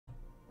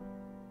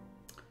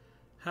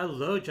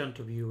Hello,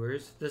 gentle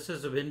viewers. This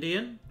is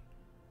Indian.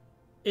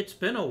 It's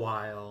been a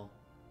while.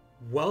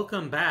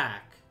 Welcome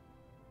back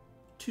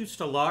to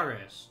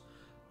Stellaris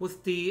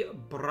with the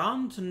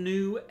brand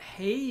new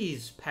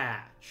Haze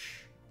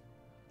patch.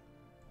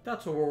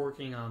 That's what we're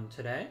working on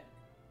today.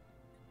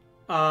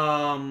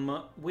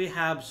 We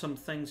have some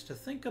things to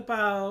think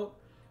about,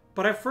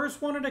 but I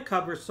first wanted to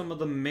cover some of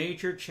the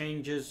major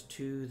changes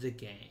to the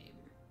game.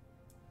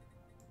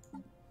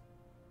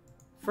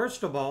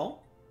 First of all,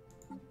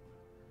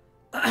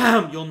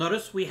 you'll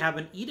notice we have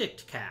an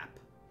edict cap.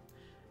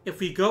 If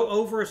we go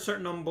over a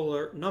certain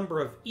number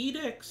of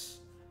edicts,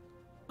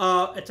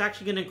 it's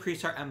actually going to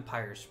increase our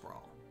Empire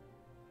Sprawl.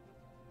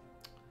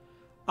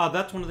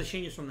 That's one of the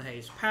changes from the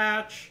Haze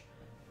patch.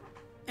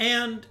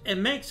 And it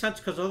makes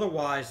sense because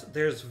otherwise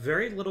there's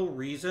very little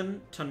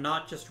reason to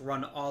not just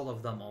run all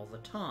of them all the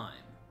time.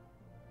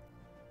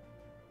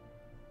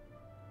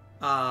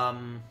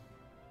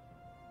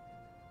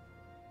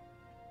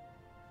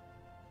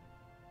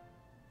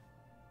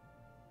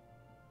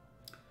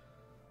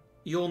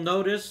 You'll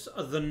notice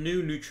the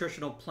new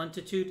Nutritional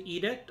Plentitude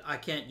Edict. I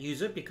can't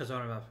use it because I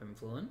don't have enough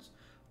influence.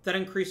 That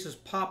increases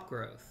pop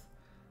growth.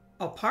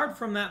 Apart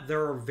from that,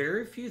 there are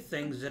very few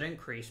things that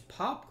increase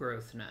pop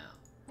growth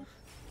now.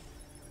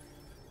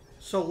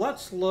 So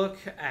let's look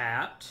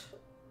at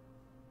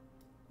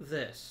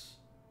this.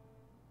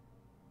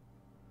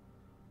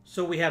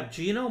 So we have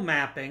genome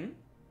mapping.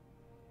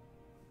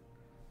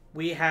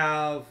 We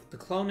have the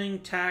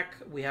cloning tech.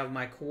 We have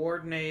my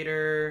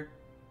coordinator.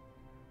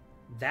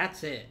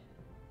 That's it.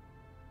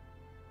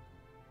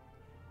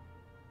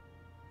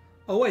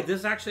 Oh wait, this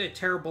is actually a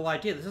terrible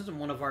idea. This isn't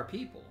one of our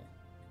people.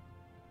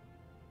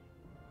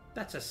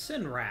 That's a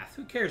Sinrath.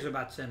 Who cares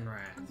about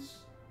Sinraths?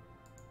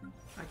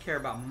 I care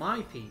about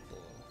my people.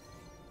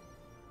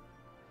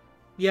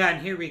 Yeah,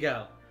 and here we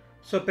go.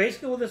 So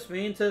basically what this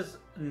means is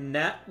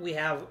net we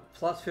have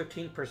plus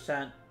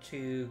 15%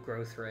 to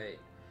growth rate.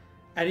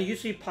 And it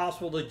used to be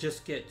possible to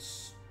just get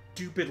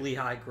stupidly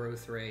high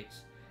growth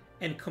rates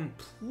and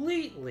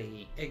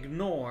completely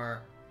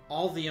ignore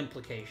all the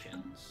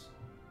implications.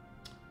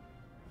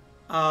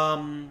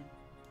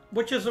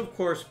 Which is, of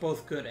course,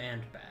 both good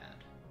and bad.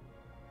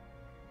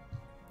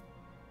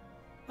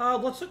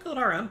 Let's look at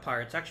our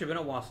Empire. It's actually been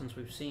a while since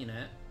we've seen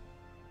it.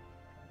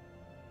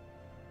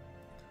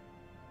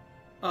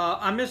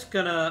 I'm just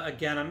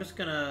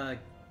gonna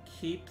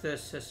keep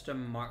this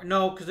system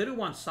no, because I do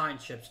want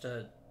science ships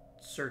to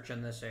search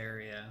in this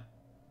area.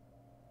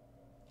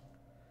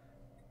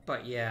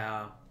 But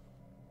yeah.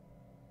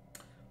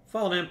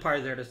 Fallen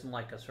Empire there doesn't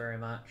like us very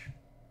much.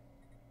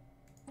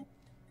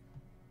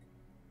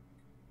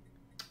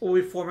 We'll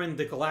be forming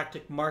the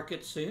Galactic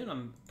market soon.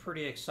 I'm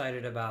pretty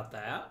excited about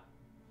that.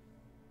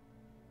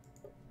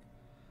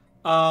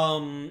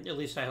 At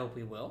least I hope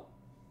we will.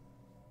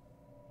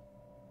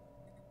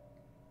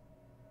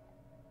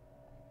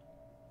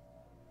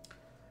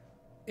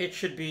 It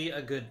should be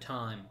a good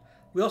time.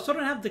 We also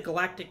don't have the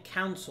Galactic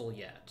Council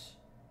yet.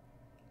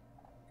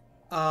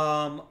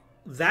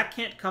 That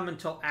can't come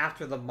until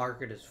after the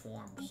market is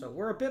formed, so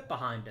we're a bit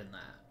behind in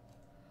that.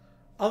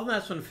 Other than that,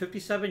 it's been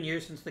 57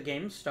 years since the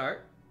game's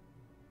start.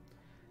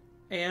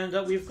 And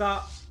we've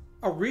got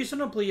a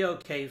reasonably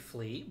okay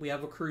fleet. We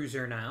have a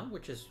cruiser now,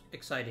 which is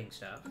exciting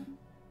stuff.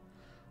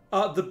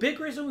 The big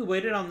reason we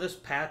waited on this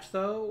patch,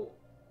 though,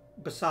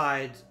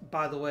 besides,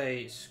 by the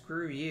way,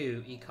 screw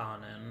you,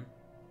 Econin.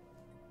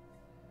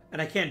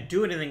 And I can't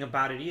do anything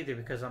about it either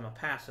because I'm a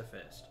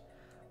pacifist.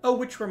 Oh,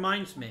 which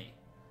reminds me.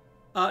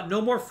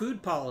 No more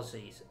food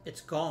policies.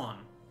 It's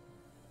gone.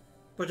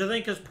 Which I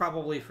think is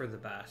probably for the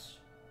best.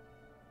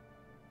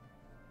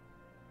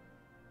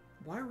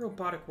 Why are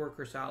robotic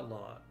workers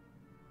outlawed?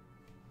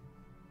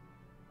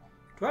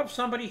 Do I have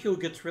somebody who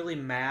gets really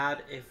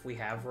mad if we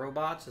have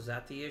robots? Is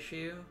that the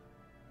issue?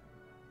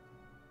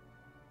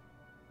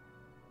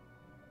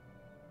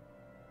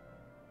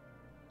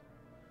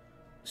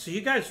 So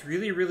you guys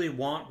really, really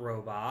want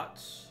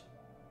robots.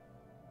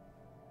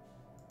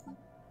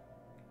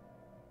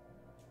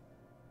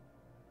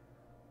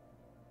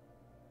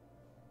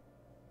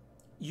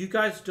 You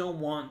guys don't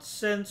want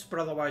synths, but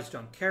otherwise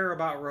don't care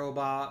about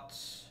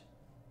robots.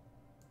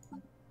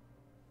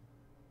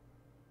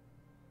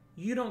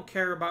 You don't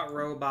care about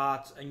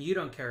robots, and you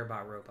don't care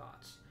about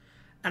robots.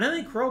 And I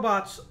think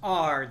robots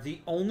are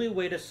the only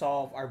way to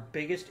solve our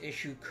biggest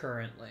issue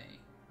currently,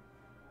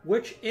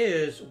 which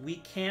is we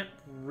can't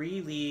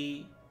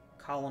really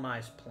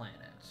colonize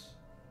planets.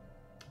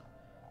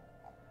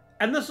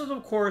 And this is,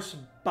 of course,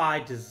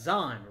 by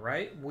design,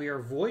 right? We are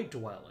void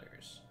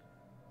dwellers.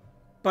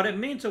 But it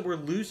means that we're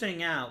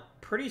losing out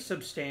pretty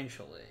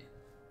substantially.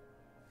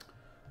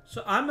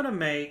 So I'm going to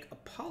make a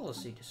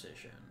policy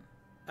decision.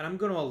 And I'm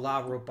going to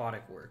allow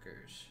robotic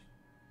workers.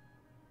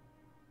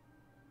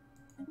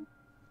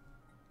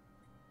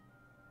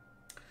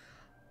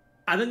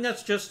 I think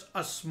that's just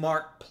a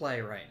smart play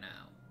right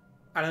now.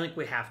 I don't think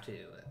we have to do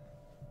it.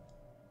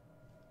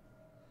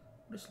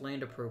 What is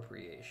land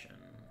appropriation?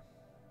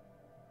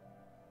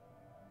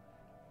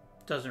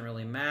 Doesn't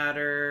really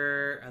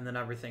matter. And then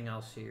everything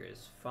else here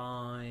is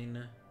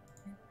fine.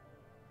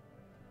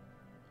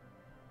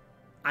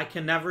 I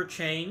can never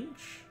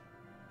change.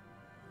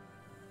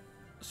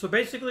 So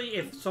basically,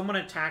 if someone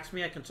attacks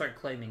me, I can start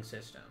claiming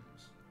systems.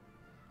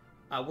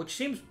 Which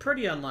seems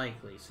pretty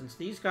unlikely, since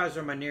these guys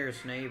are my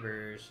nearest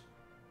neighbors.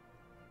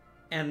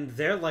 And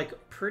they're,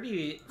 like,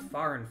 pretty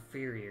far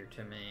inferior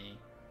to me.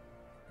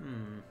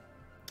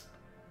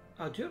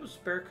 Do you have a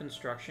spare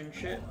construction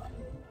ship?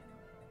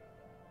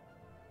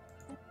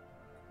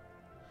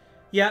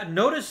 Yeah,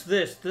 notice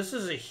this. This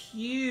is a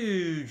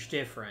huge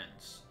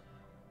difference.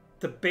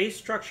 The base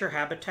structure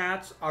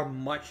habitats are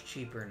much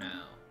cheaper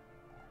now.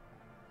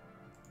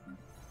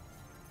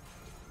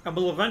 And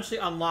we'll eventually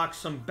unlock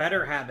some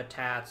better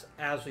habitats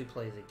as we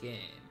play the game.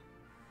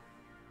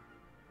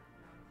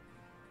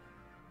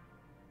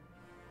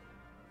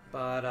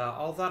 But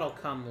all that'll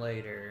come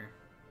later.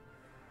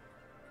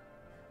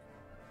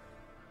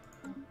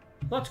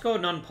 Let's go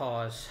and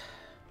unpause.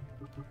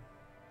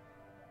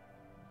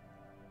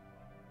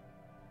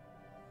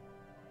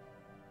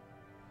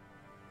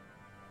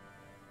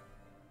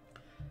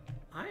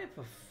 I have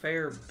a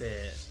fair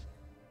bit.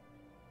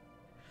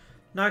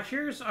 Now,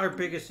 here's our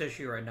biggest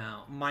issue right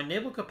now. My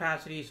naval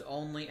capacity is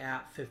only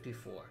at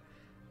 54.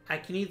 I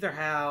can either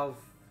have...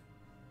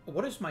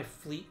 What is my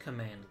fleet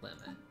command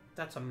limit?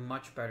 That's a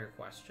much better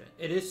question.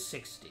 It is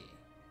 60.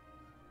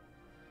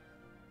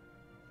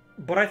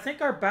 But I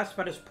think our best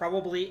bet is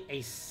probably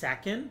a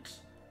second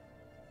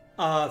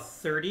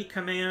 30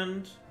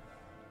 command.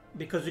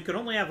 Because we could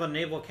only have a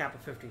naval cap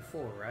of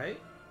 54, right?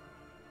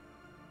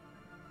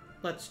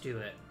 Let's do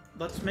it.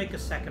 Let's make a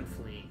second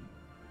fleet.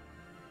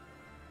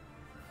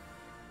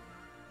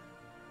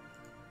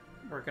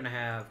 We're going to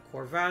have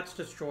corvettes,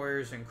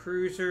 destroyers, and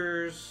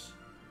cruisers.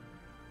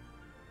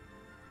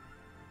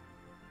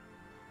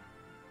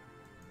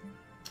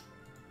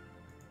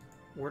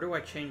 Where do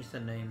I change the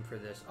name for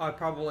this? Oh, I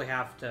probably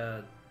have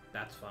to...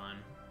 That's fine.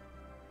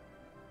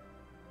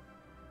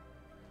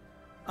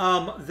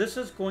 This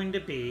is going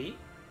to be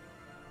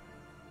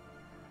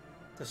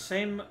the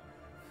same...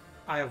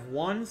 I have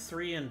 1,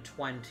 3, and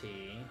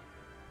 20.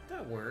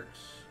 That works.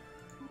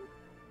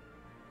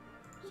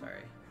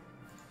 Sorry.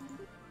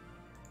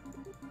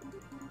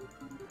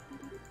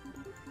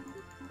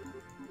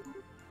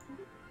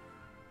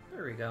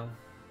 There we go.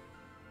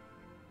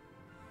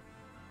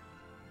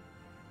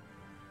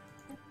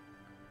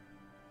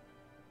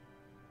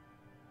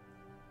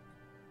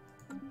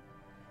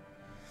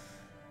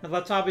 Now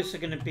that's obviously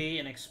going to be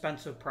an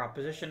expensive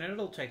proposition, and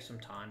it'll take some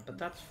time, but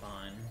that's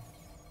fine.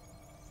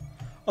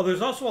 Oh,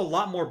 there's also a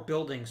lot more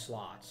building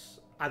slots.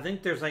 I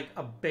think there's like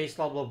a base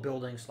level of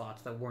building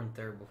slots that weren't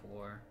there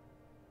before,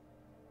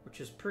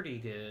 which is pretty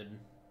good.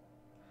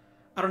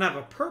 I don't have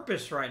a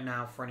purpose right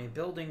now for any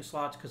building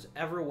slots because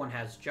everyone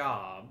has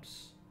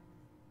jobs.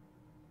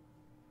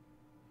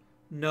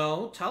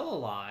 No, tell a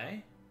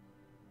lie.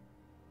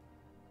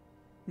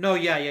 No,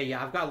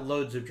 yeah. I've got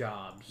loads of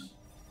jobs.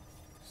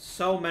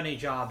 So many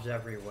jobs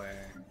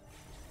everywhere.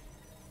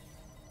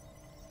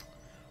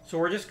 So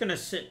we're just gonna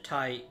sit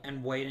tight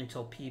and wait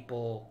until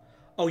people...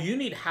 Oh, you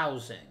need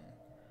housing.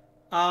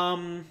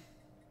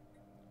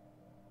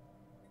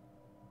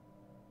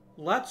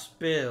 Let's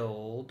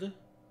build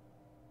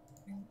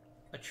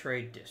a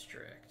trade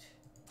district.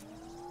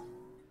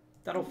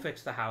 That'll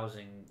fix the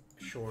housing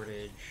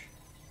shortage.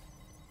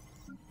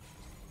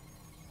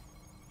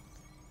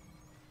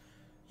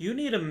 You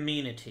need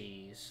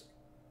amenities.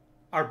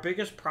 Our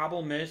biggest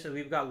problem is that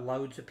we've got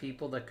loads of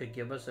people that could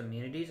give us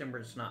amenities and we're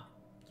just not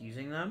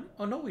using them.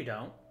 Oh, no, we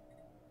don't.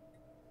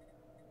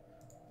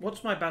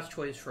 What's my best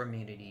choice for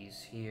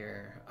amenities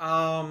here?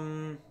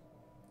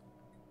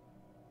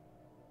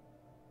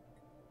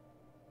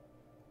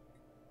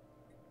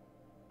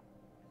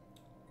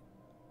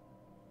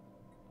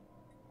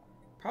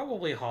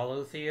 Probably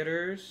holo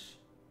theaters.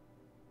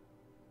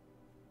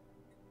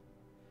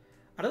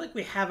 I don't think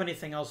we have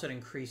anything else that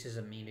increases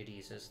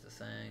amenities is the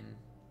thing.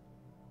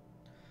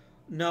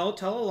 No,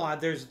 tell a lie.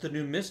 There's the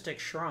new Mystic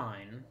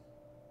Shrine.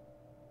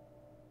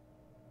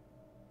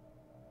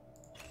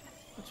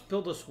 Let's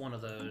build us one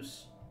of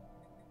those.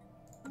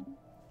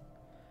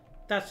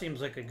 That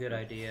seems like a good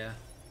idea.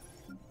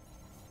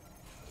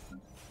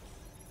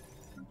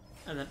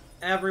 And then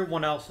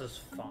everyone else is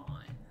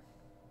fine.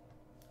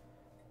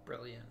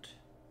 Brilliant.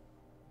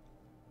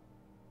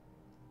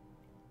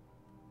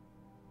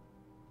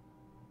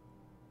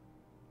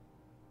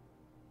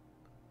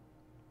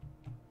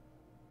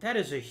 That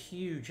is a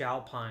huge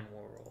alpine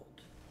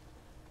world.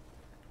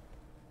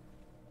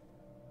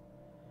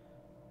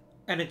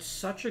 And it's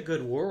such a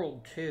good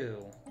world,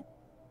 too.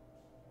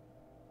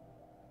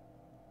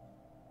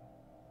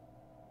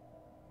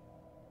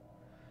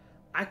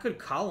 I could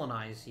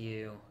colonize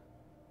you.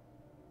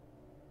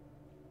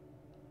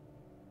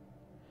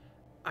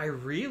 I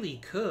really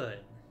could.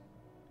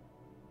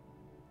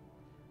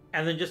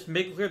 And then just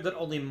make clear that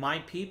only my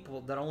people,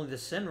 that only the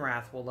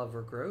Sinrath will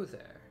ever grow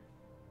there.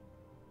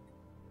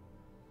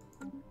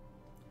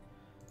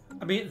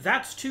 I mean,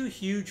 that's too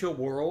huge a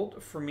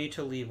world for me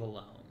to leave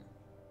alone.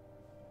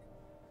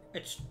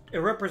 It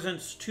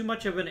represents too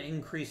much of an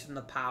increase in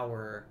the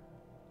power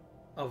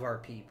of our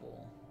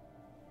people.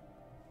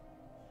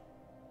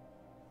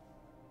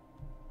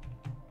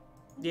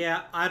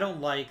 Yeah, I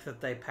don't like that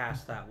they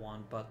passed that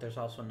one, but there's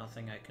also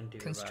nothing I can do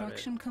about it.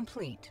 Construction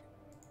complete.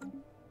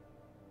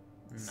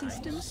 Nice.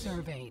 System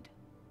surveyed.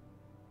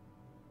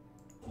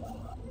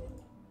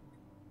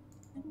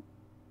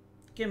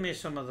 Give me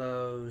some of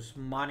those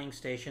mining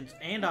stations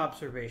and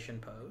observation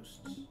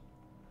posts.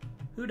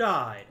 Who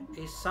died?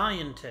 A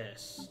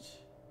scientist.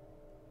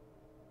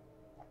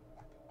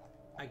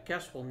 I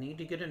guess we'll need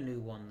to get a new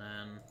one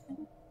then.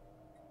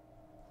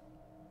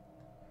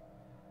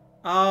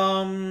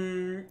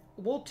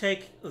 We'll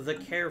take the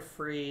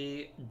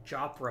carefree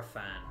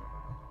Joprafen.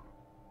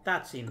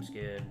 That seems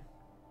good.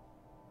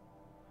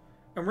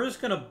 And we're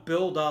just gonna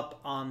build up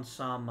on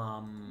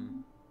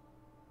some,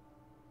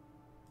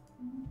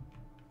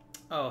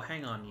 Oh,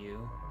 hang on,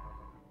 you.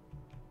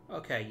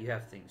 Okay, you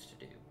have things to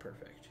do.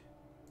 Perfect.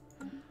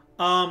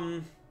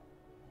 I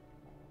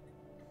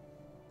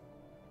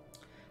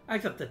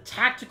got the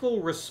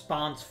Tactical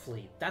Response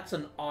Fleet. That's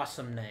an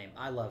awesome name.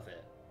 I love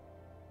it.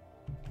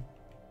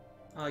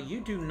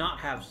 You do not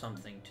have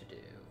something to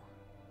do.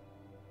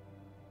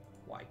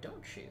 Why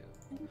don't you?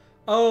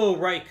 Oh,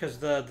 right, because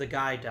the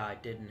guy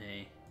died, didn't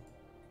he?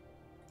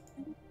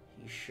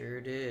 He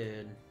sure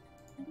did.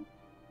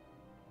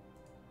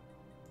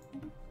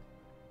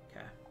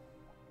 Okay.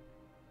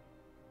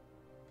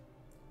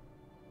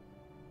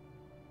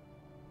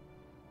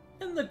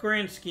 In the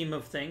grand scheme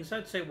of things,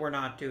 I'd say we're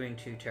not doing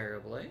too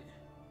terribly.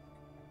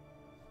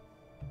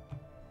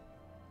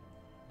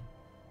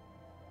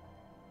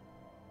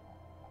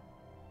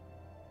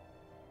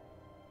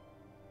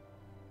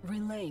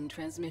 Relaying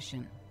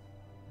transmission.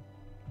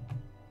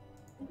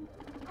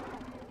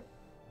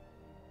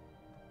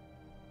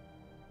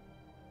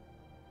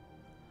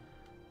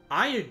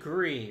 I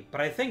agree, but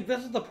I think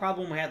this is the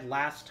problem we had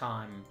last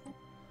time,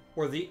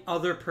 where the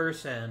other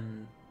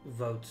person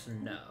votes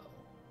no.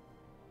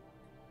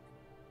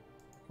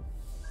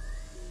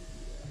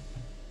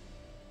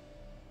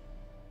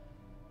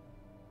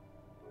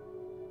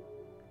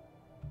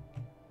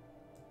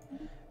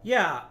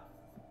 Yeah,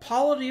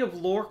 polity of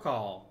lore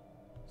call.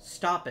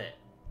 Stop it.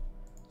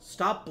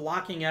 Stop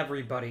blocking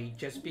everybody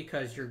just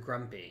because you're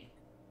grumpy.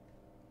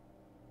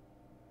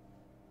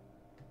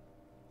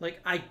 Like,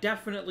 I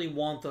definitely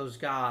want those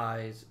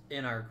guys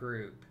in our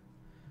group.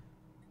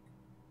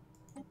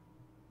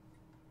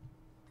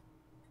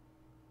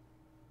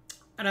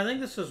 And I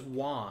think this is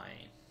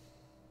why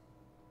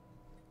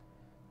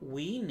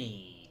we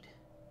need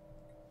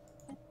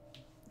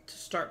to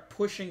start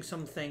pushing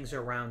some things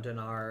around in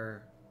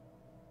our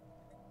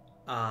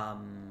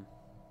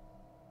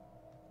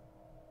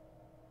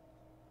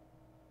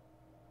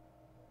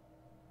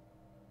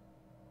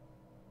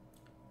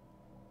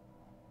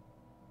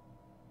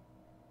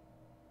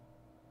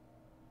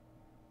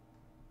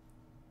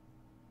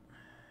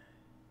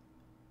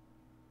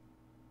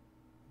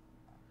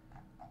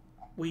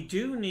we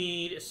do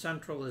need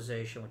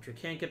centralization, which we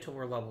can't get till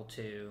we're level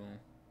 2.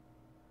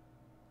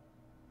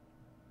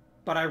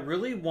 But I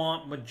really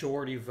want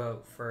majority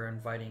vote for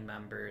inviting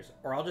members,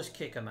 or I'll just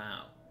kick them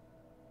out.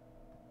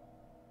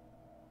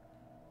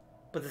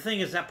 But the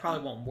thing is, that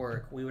probably won't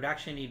work. We would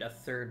actually need a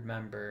third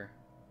member.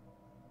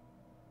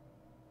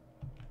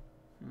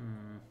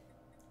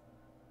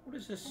 What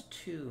does this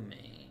 2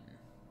 mean?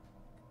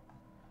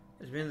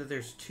 Does it mean that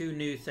there's 2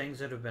 new things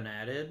that have been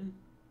added?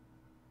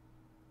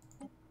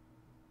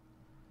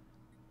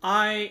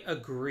 I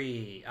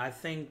agree. I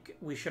think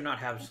we should not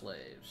have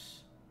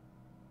slaves.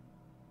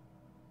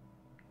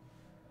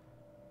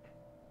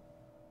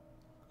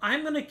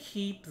 I'm going to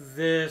keep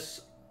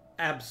this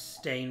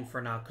abstain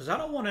for now, because I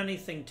don't want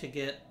anything to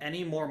get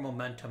any more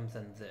momentum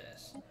than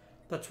this.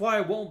 That's why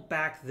I won't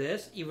back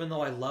this, even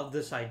though I love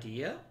this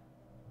idea.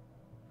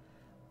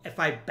 If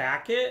I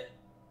back it,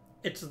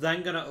 it's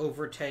then going to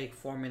overtake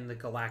forming the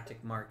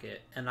galactic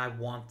market, and I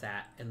want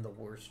that in the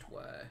worst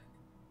way.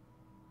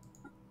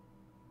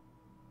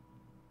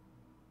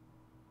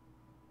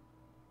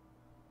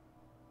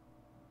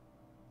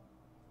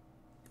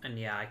 And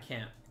yeah, I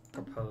can't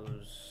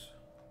propose.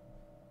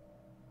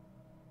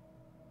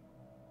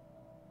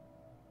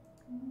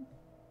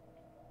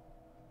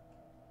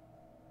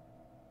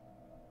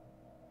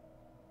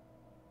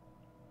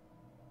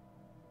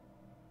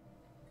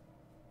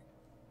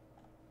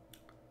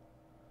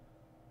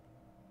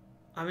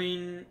 I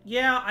mean,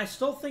 yeah, I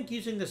still think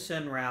using the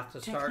Sinrath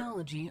to start...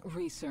 Technology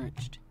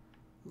researched.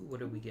 Ooh, what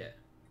did we get?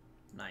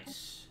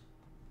 Nice.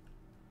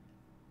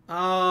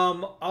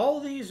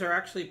 All these are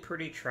actually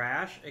pretty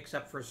trash,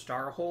 except for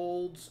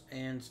Starholds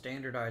and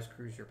standardized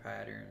cruiser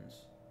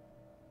patterns.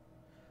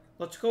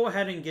 Let's go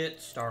ahead and get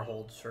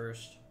Starholds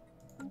first.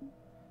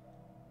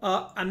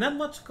 And then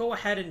let's go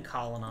ahead and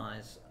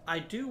colonize. I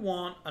do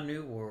want a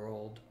new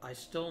world. I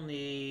still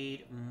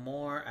need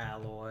more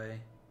alloy.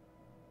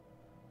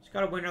 Just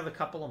gotta wait another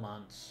couple of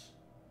months.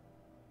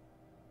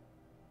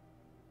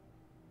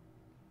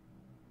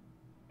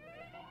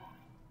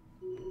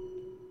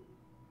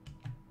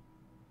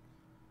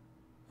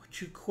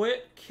 to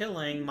quit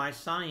killing my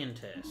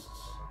scientists.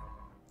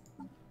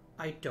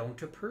 I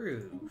don't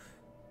approve.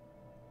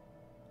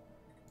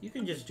 You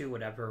can just do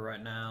whatever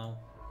right now.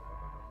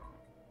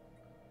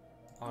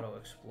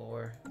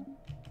 Auto-explore.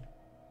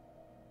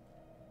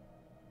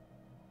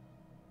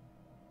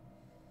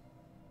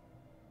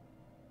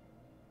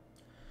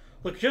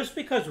 Look, just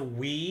because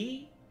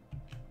we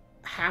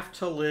have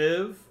to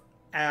live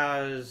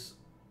as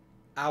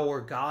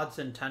our gods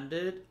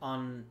intended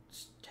on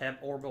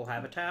orbital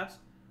habitats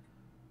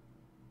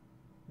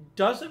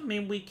doesn't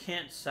mean we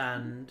can't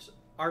send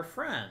our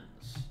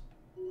friends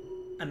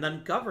and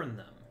then govern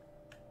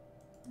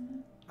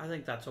them. I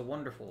think that's a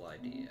wonderful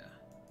idea.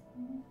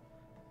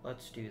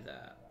 Let's do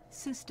that.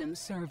 System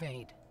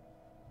surveyed.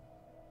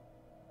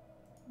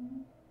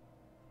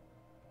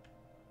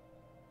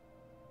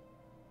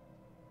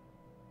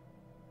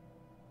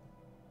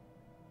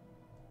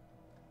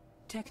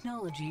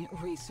 Technology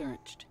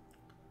researched.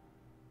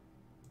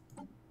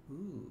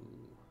 Ooh.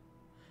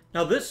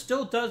 Now this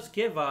still does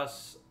give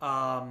us,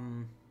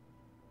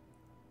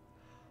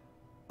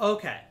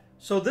 okay,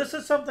 so this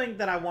is something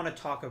that I want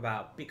to talk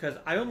about because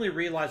I only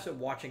realized it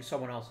watching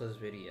someone else's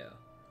video.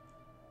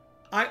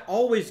 I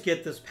always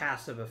get this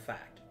passive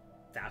effect.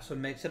 That's what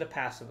makes it a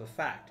passive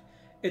effect.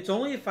 It's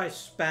only if I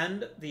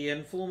spend the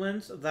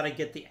influence that I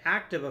get the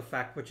active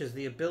effect, which is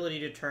the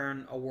ability to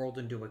turn a world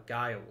into a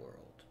Gaia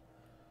world,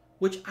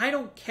 which I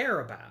don't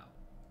care about.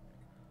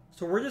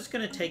 So we're just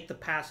going to take the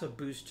passive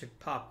boost to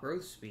pop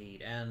growth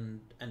speed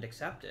and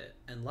accept it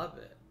and love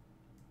it.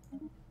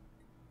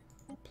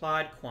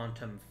 Applied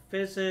quantum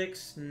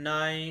physics,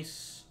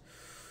 nice.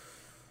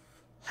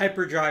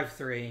 Hyperdrive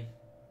 3.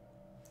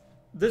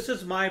 This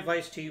is my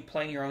advice to you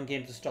playing your own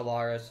games of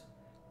Stellaris.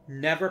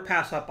 Never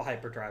pass up a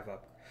hyperdrive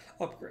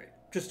upgrade.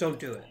 Just don't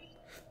do it.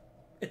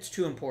 It's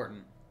too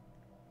important.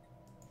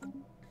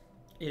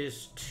 It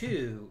is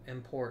too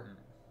important.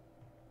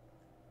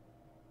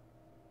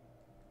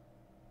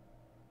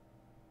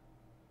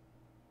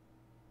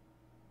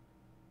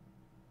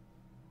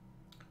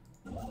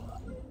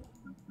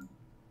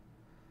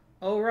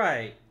 Oh,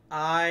 right.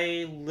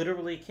 I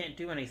literally can't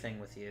do anything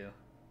with you.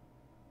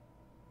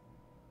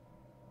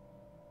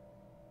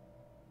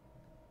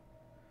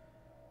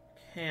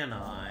 Can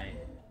I?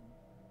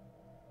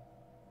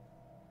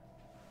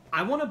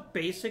 I want to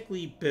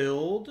basically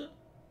build...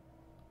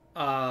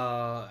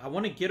 I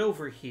want to get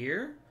over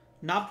here.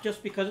 Not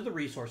just because of the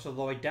resource,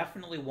 although I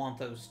definitely want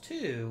those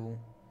too.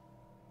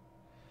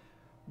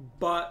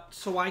 But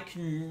so I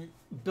can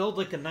build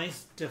like a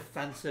nice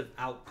defensive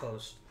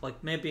outpost.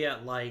 Like maybe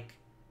at like...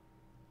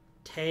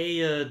 Te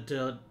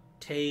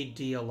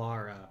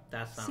Dialara.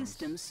 That sounds...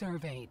 System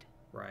surveyed.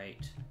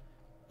 Right.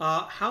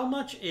 How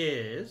much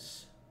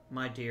is...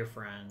 my dear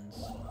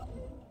friends,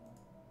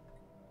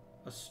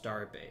 a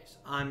starbase?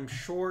 I'm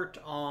short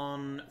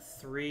on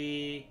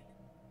 3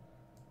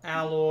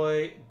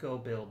 alloy. Go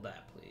build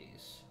that,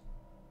 please.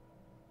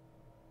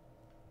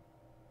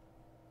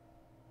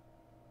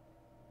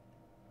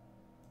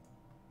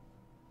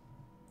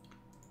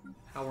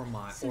 How are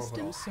my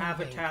orbital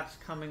habitats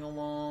coming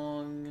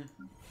along?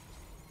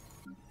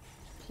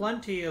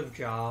 Plenty of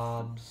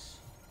jobs.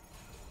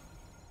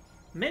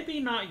 Maybe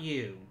not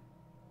you.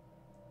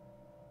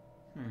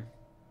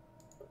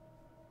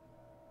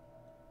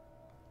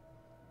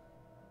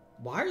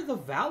 Why are the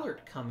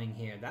Valert coming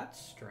here? That's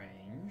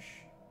strange.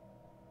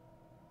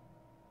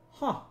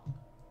 Huh.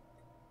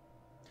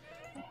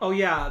 Oh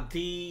yeah,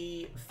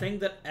 the thing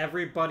that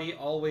everybody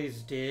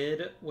always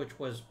did, which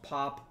was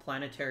pop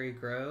planetary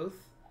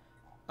growth,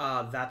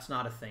 that's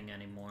not a thing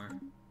anymore.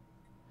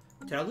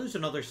 Did I lose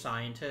another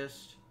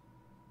scientist?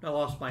 I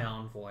lost my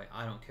envoy.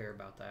 I don't care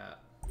about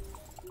that.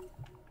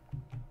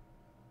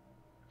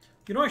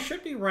 You know, I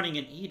should be running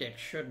an edict,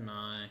 shouldn't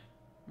I?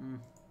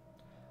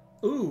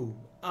 Ooh,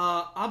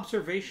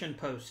 observation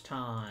post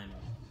time.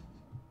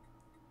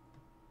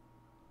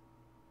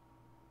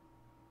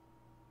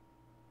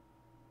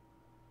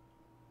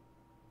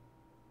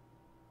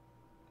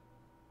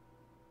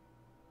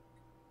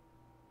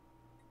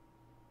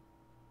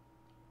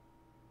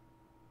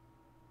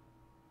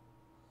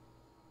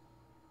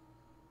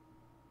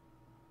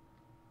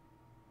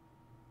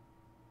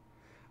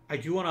 I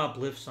do want to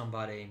uplift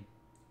somebody.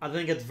 I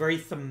think it's very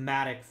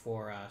thematic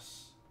for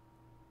us.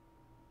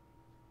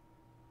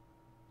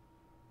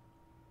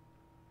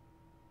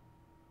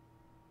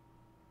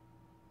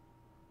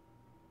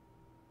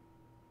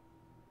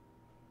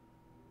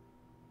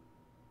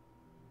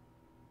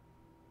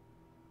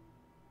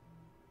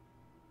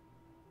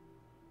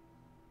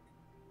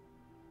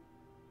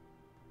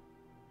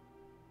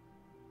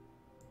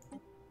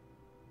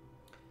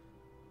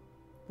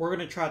 We're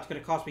going to try. It's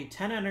going to cost me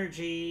 10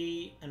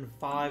 energy and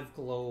 5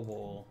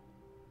 global.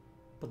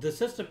 But the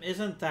system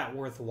isn't that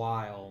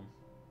worthwhile.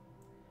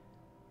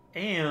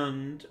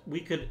 And we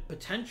could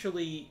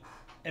potentially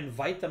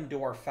invite them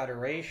to our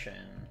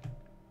federation.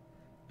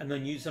 And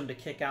then use them to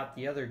kick out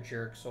the other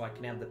jerks so I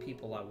can have the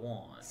people I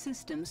want.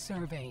 System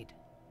surveyed.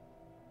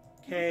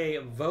 Okay,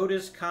 vote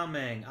is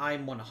coming.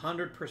 I'm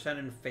 100%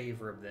 in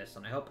favor of this,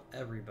 and I hope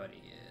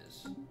everybody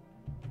is.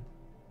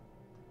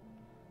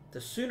 The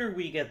sooner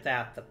we get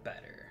that, the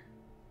better.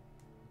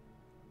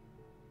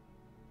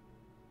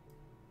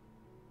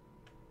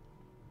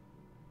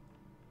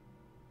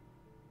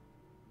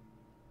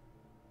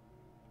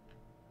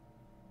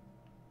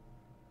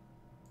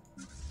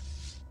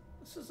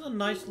 This is a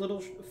nice little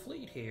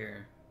fleet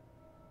here.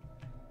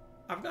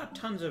 I've got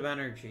tons of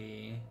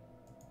energy.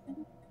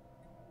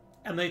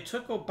 And they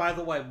took, oh, by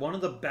the way, one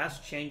of the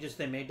best changes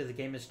they made to the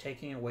game is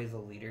taking away the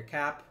leader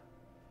cap.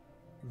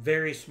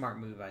 Very smart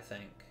move, I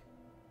think.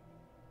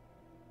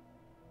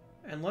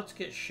 And let's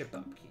get ship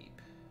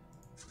upkeep.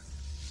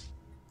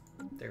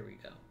 There we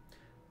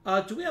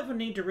go. Do we have a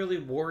need to really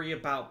worry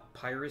about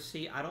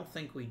piracy? I don't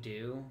think we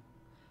do.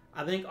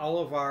 I think all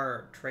of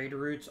our trade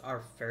routes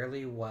are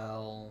fairly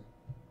well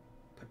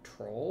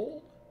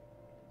patrolled.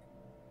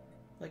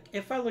 Like,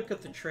 if I look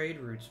at the trade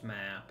routes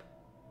map,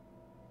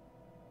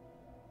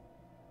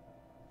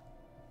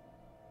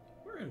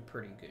 we're in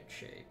pretty good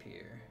shape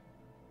here.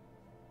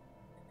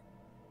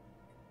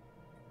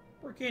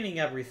 We're gaining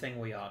everything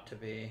we ought to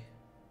be.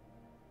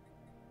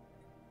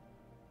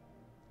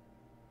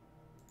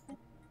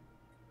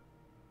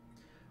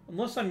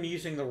 Unless I'm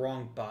using the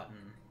wrong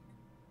button.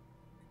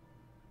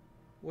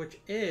 Which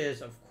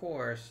is, of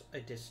course, a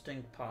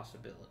distinct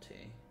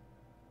possibility.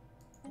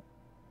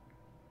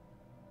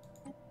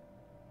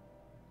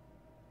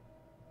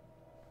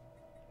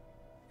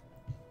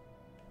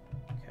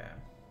 Okay.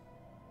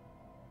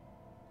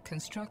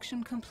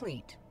 Construction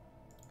complete.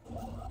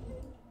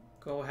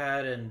 Go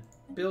ahead and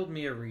build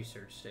me a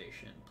research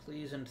station,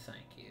 please and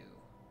thank you.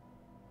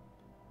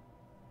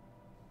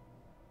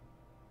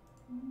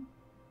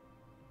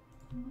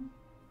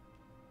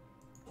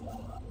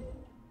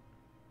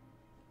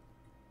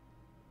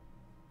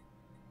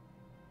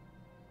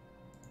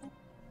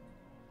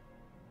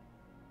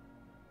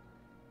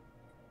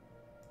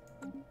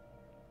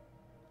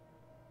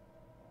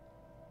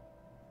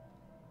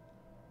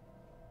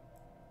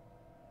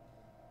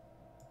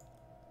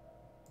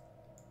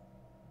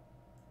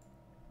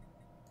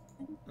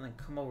 And then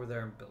come over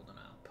there and build an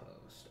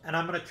outpost. And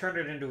I'm going to turn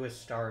it into a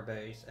star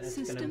base. And it's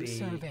going to be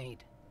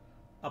surveyed.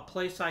 A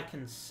place I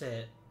can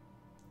sit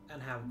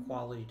and have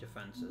quality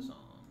defenses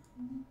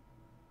on.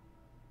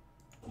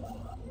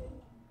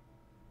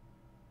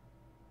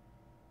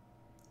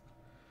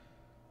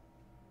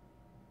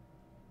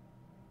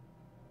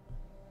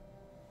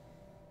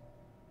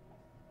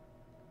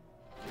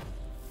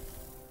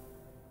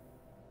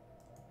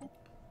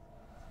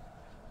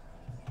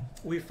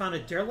 We found a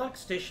derelict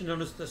station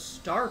known as the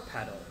Star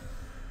Pedal,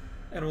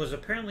 and was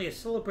apparently a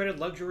celebrated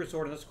luxury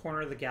resort in this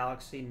corner of the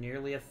galaxy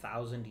nearly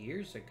 1,000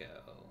 years ago.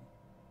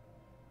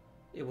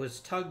 It was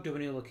tugged to a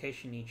new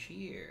location each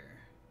year.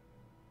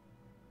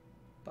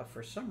 But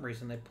for some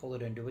reason they pull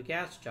it into a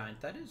gas giant.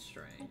 That is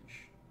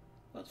strange.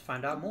 Let's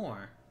find out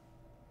more.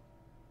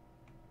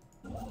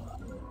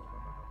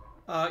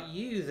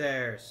 You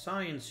there,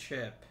 science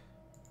ship.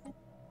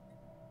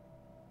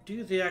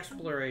 Do the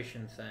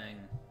exploration thing.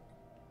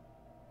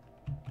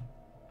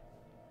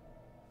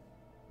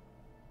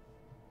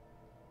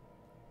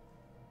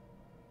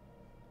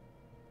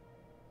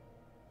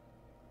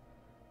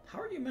 How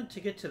are you meant to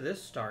get to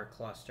this star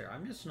cluster?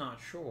 I'm just not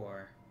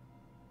sure.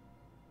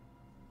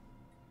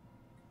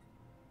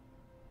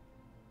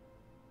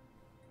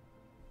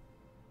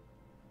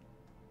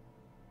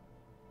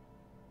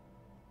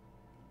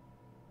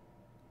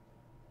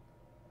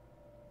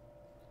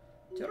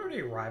 Did I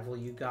already rival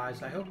you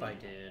guys? I hope I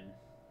did.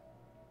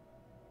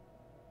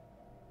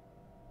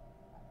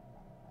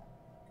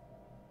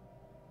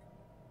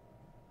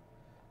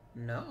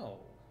 No.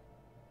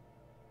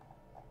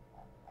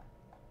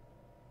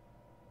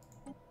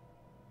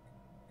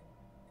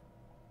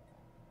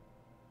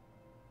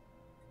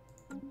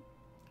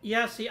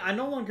 Yeah, see, I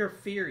no longer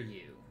fear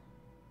you.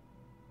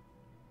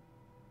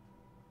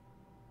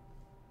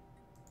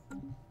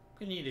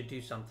 We need to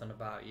do something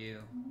about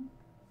you.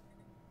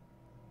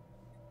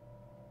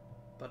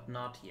 But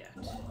not yet.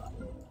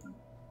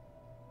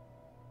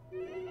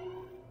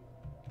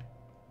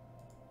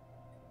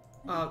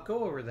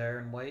 Go over there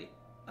and wait.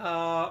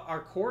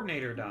 Our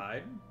coordinator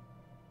died.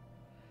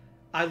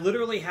 I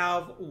literally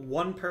have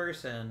one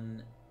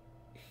person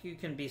who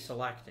can be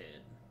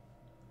selected.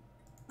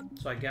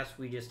 So I guess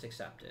we just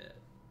accept it.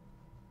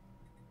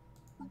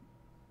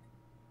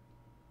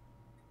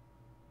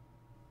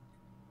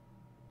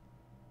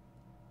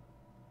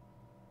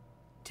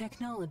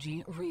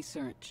 Technology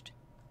researched.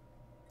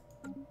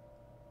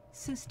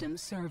 System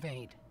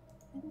surveyed.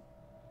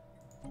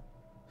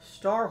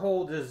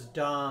 Starhold is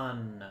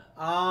done.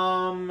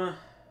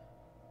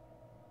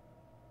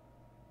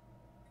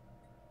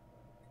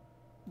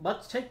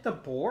 Let's take the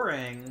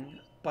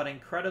boring but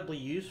incredibly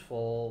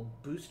useful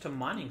boost to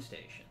mining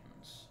stations.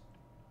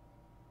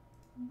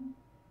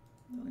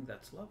 I think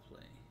that's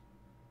lovely.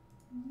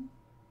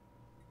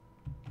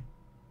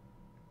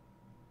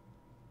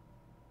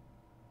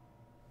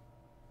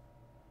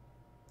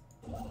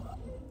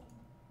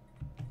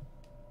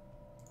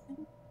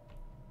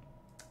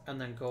 And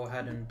then go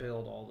ahead and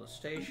build all the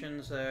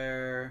stations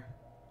there.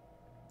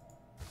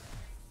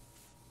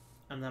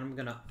 And then I'm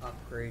gonna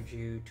upgrade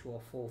you to a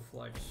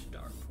full-fledged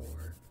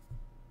starport.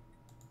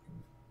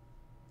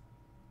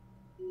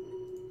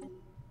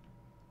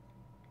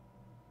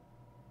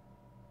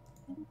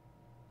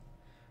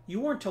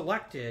 You weren't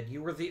elected,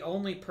 you were the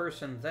only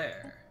person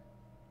there.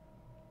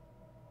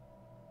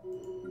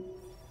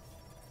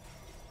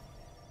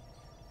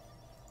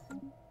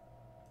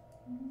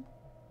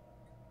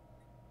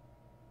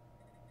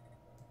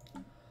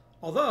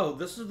 Although,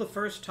 this is the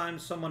first time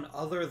someone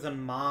other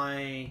than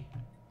my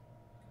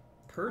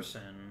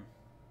person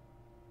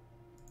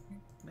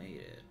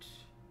made it.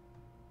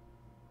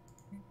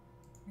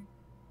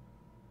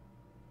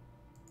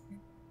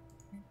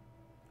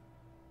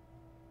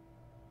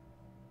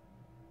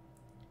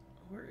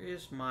 Where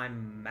is my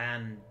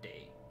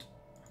mandate?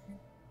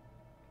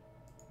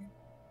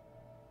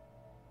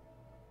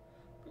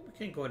 We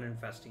can go ahead and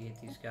investigate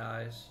these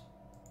guys.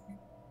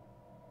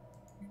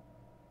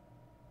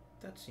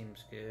 That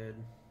seems good.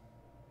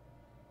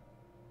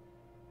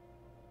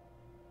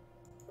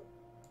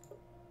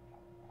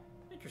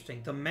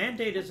 Interesting. The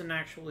mandate isn't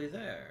actually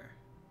there.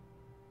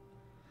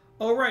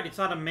 Oh, right. It's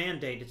not a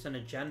mandate. It's an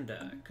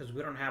agenda. Because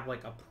we don't have,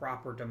 like, a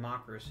proper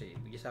democracy.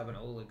 We just have an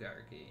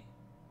oligarchy.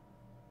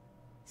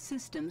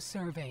 System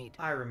surveyed.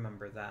 I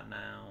remember that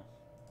now.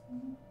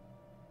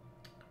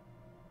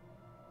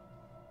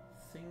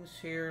 Things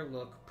here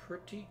look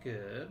pretty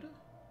good.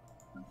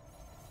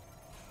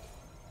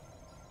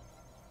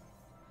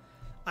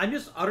 I'm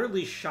just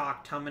utterly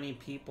shocked how many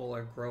people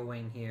are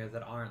growing here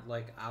that aren't,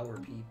 like, our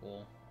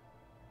people.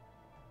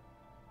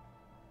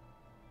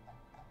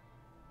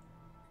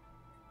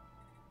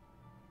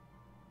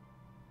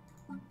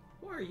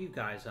 Why are you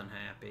guys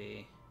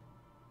unhappy?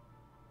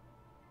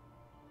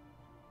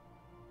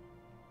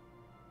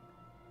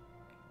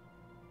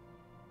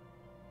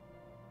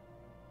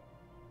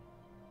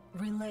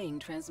 Relaying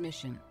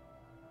transmission.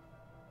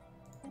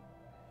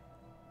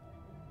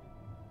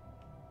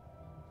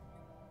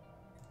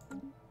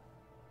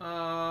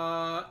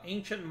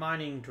 Ancient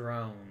mining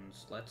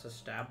drones. Let's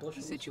establish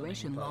a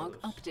Situation log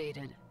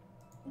updated.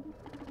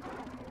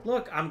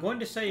 Look, I'm going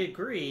to say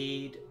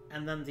agreed,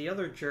 and then the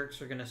other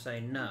jerks are going to say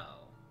no.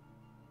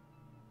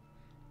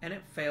 And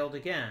it failed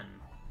again.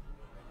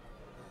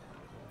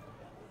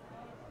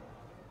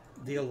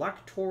 The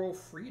Electoral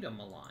Freedom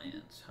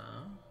Alliance,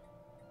 huh?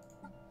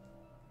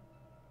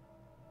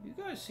 You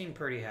guys seem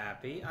pretty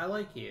happy. I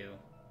like you.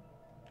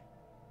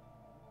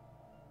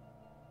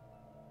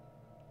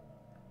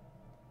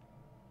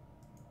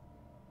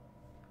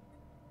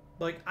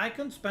 Like, I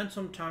can spend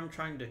some time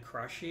trying to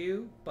crush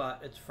you,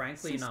 but it's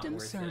frankly not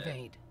worth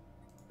surveyed.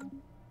 it.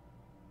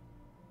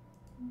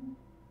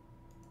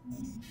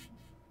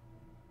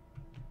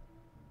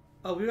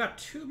 Oh, we got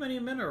too many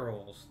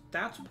minerals.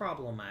 That's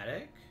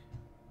problematic.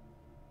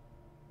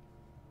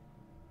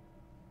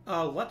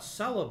 Oh, let's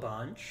sell a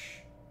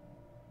bunch.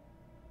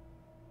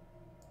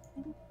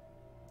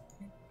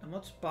 And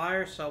let's buy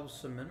ourselves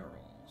some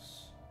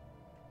minerals.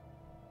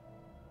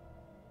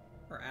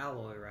 Or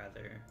alloy,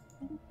 rather.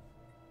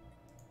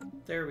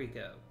 There we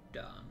go.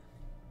 Done.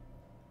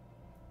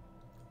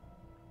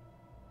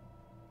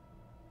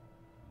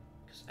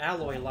 Because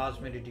alloy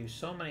allows me to do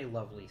so many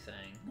lovely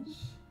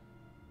things.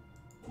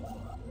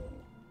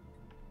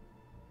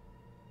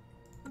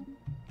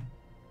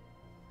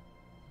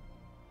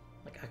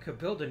 Like, I could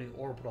build a new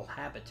orbital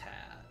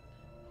habitat.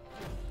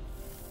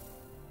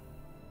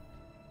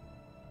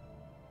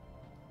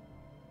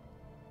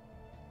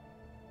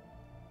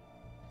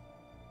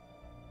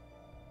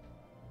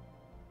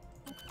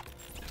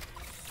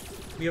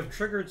 We have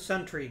triggered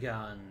sentry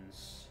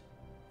guns.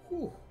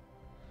 Whew.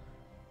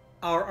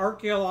 Our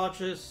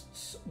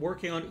archaeologists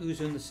working on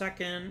Uzun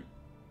II,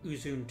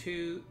 Uzun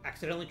 2,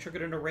 accidentally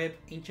triggered an array of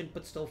ancient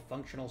but still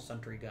functional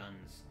sentry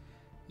guns.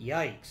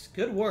 Yikes.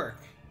 Good work.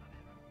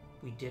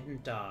 We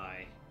didn't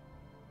die.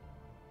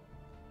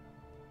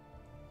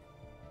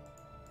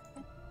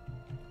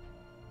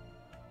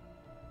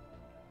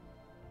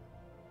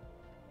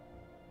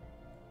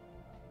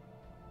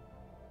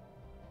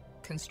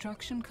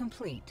 Construction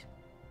complete.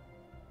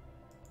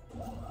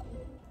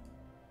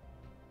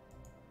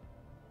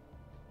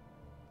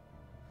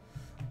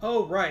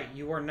 Oh, right.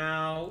 You are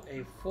now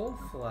a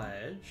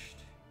full-fledged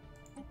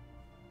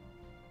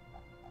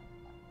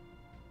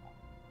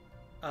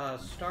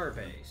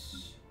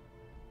starbase.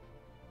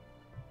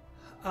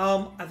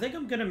 I think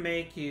I'm gonna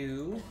make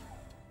you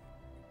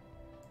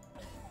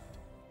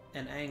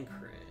an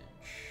anchorage.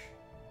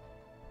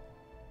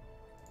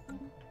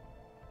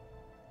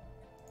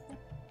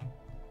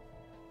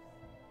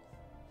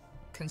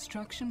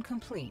 Construction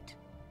complete.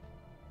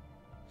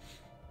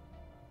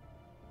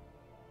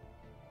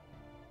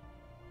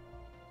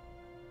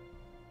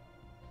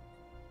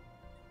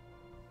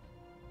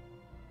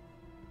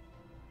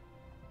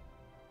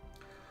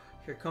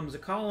 Here comes a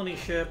colony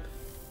ship.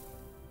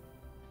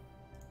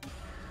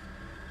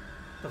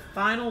 The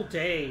final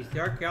days. The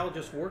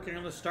archaeologists working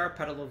on the star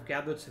petal have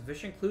gathered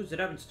sufficient clues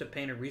and evidence to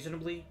paint a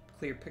reasonably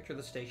clear picture of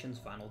the station's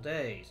final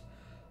days.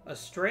 A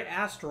stray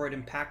asteroid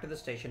impacted the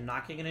station,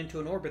 knocking it into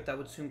an orbit that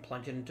would soon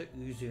plunge it into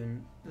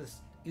Uzun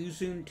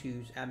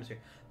 2's atmosphere.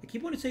 I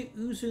keep wanting to say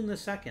Uzun the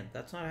second.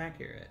 That's not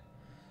accurate.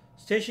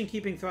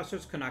 Station-keeping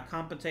thrusters could not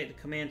compensate.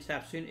 The command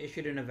staff soon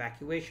issued an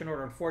evacuation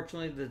order.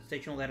 Unfortunately, the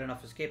station only had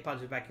enough escape pods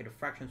to evacuate a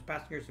fraction of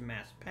passengers, and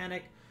mass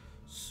panic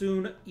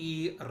soon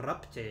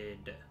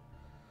erupted.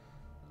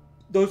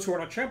 Those who were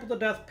not trampled to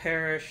death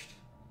perished,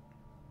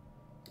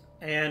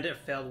 and it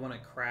failed when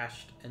it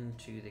crashed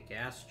into the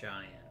gas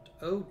giant.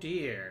 Oh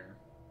dear.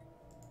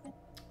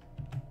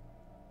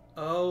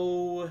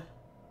 Oh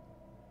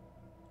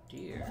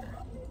dear.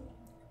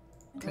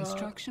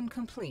 Construction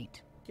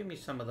complete. Give me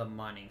some of the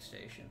mining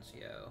stations,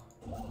 yo.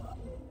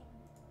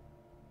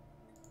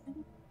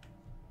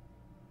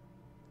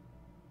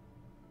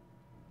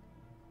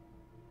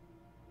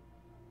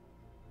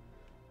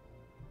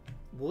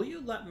 Will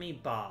you let me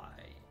buy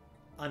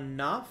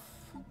enough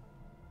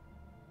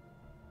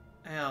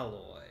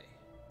alloy?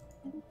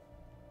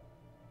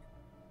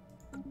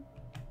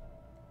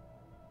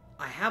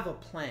 I have a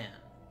plan,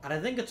 and I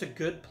think it's a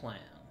good plan.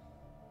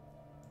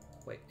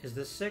 Wait, is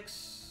this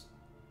 6?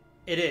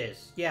 It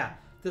is, yeah.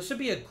 This would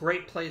be a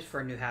great place for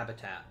a new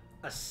habitat.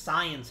 A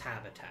science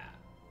habitat.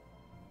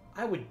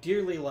 I would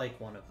dearly like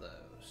one of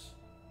those.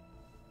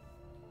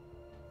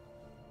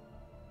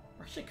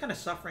 We're actually kind of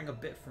suffering a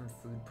bit from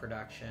food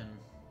production.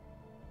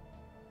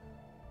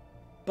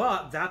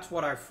 But that's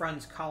what our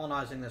friends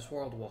colonizing this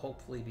world will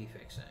hopefully be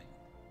fixing.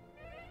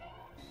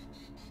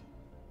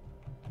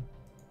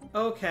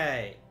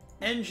 Okay.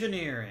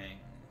 Engineering.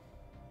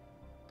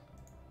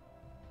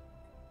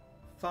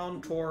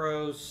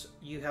 Fontoros,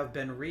 you have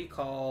been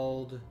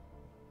recalled.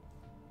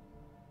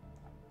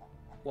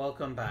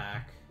 Welcome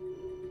back.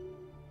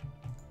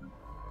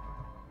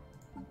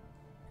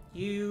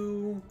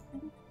 You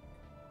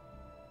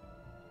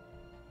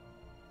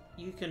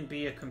can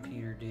be a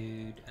computer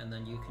dude, and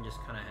then you can just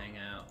kind of hang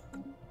out.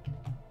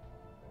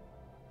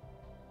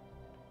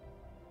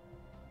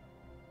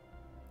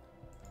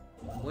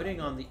 Waiting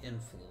on the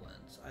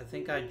influence. I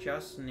think I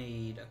just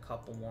need a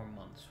couple more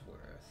months worth.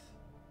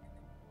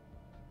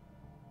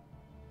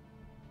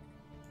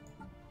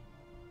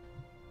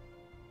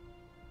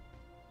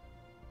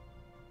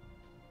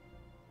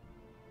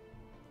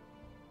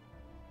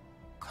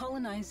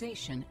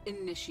 Colonization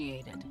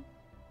initiated.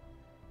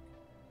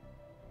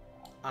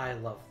 I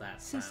love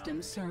that sound.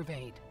 System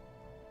surveyed.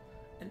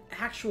 An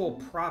actual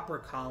proper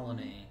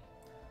colony.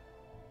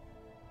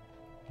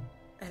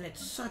 And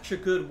it's such a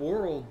good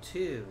world,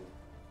 too.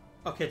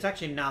 Okay, it's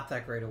actually not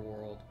that great a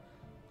world.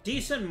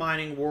 Decent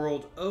mining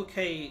world,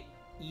 okay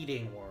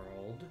eating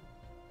world.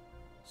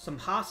 Some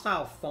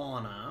hostile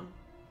fauna,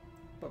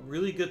 but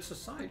really good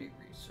society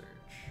research.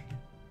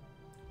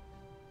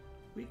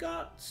 We've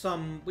got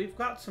some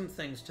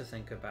things to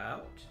think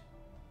about.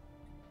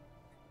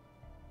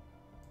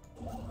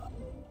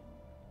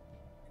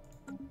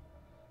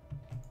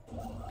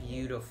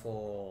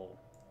 Beautiful.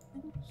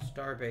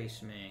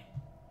 Starbase me.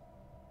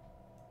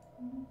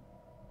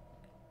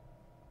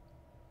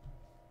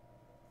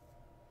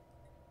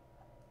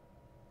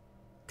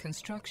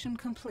 Construction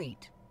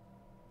complete.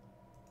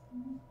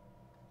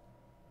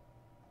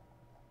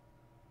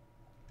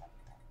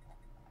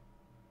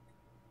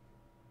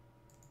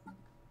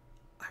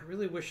 I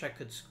really wish I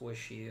could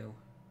squish you.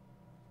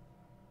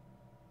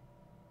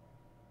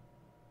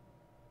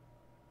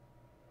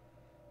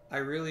 I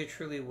really,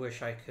 truly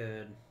wish I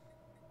could.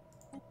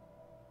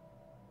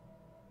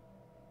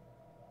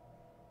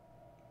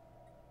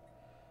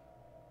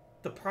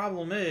 The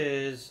problem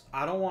is,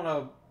 I don't want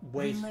to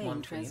waste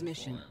one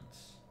transmission.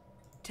 Influence.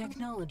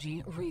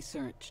 Technology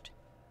researched.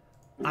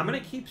 I'm going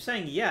to keep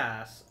saying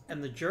yes,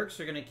 and the jerks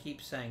are going to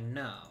keep saying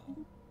no.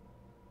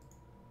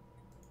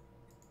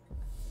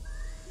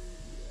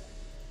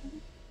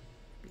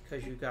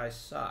 Because you guys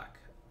suck.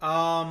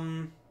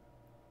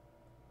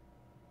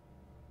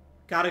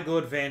 Gotta go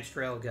advanced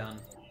railgun.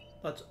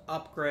 Let's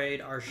upgrade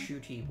our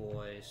shooty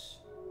boys.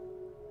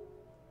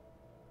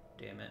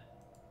 Damn it.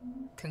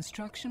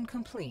 Construction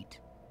complete.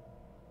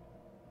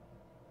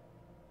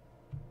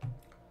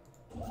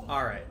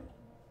 Alright.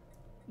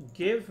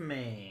 Give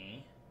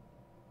me...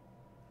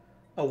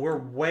 Oh, we're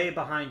way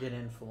behind in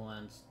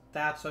influence.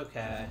 That's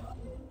okay.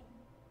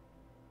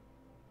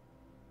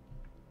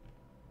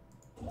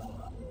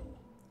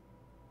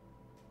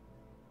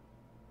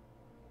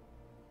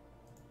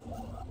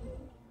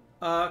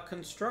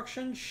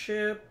 Construction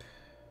ship...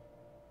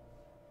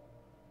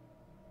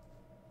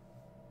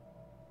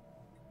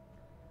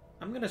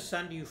 I'm gonna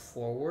send you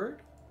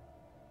forward.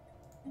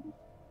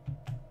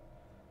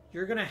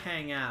 You're gonna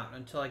hang out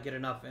until I get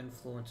enough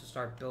influence to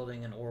start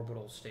building an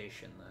orbital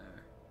station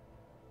there.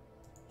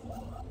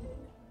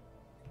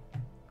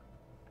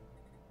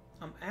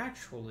 I'm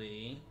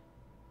actually...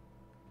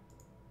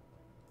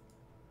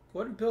 Go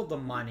ahead and build the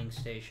mining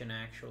station,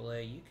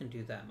 actually. You can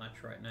do that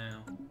much right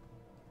now.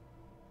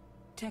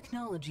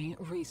 Technology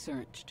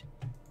researched.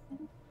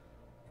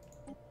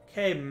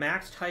 Okay,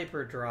 maxed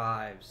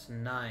hyperdrives.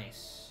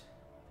 Nice.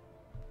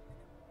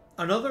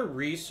 Another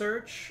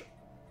research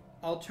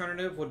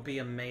alternative would be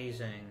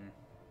amazing.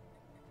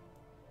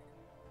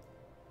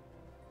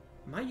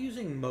 Am I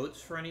using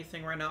moats for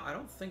anything right now? I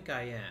don't think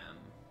I am.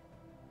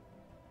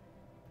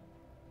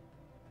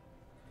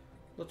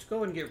 Let's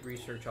go and get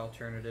research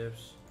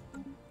alternatives.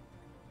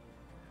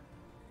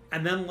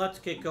 And then let's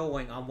get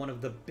going on one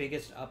of the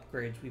biggest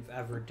upgrades we've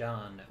ever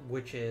done,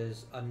 which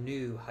is a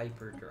new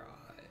hyperdrive.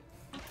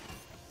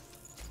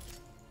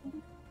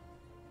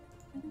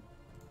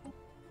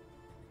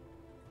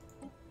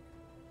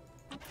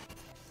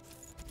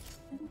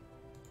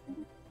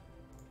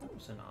 That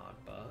was an odd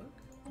bug.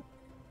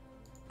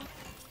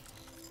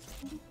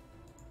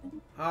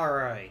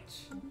 Alright.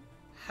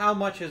 How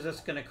much is this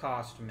going to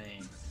cost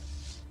me?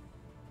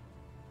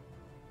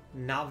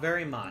 Not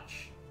very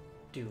much.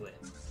 Do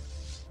it.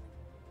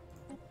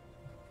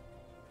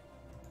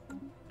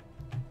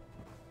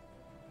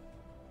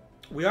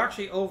 We're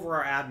actually over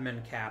our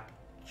admin cap,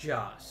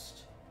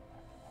 just.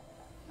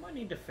 Might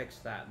need to fix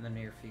that in the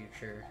near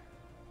future.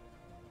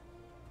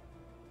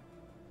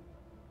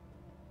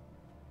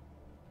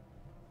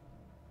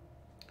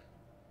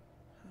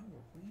 How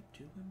are we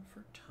doing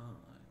for time?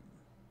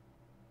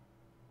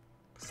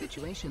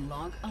 Situation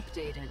log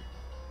updated.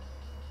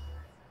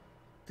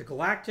 The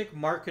Galactic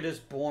market is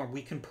born.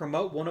 We can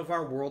promote one of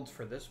our worlds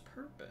for this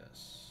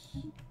purpose.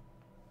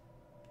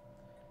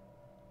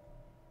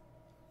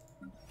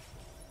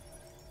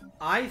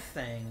 I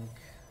think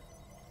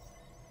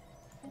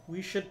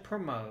we should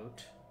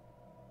promote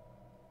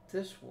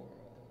this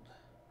world.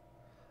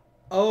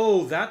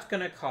 Oh, that's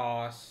gonna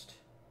cost...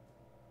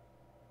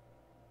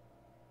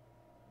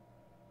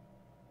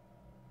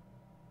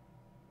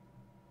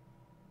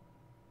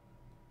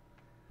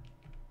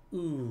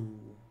 Ooh.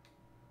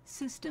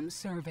 System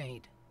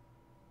surveyed.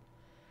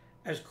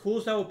 As cool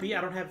as that would be,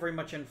 I don't have very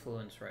much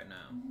influence right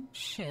now.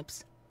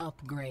 Ships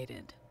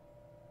upgraded.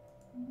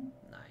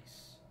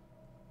 Nice.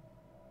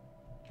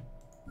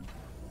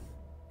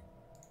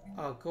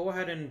 Go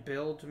ahead and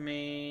build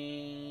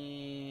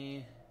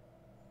me...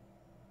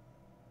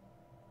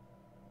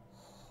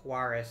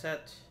 Where is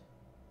it?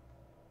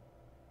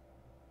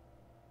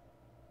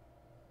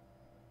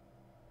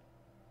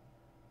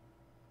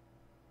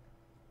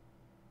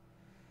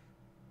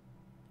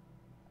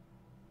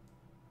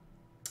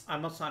 I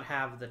must not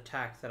have the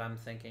tech that I'm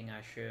thinking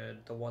I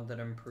should. The one that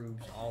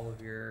improves all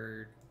of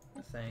your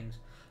things.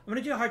 I'm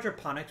going to do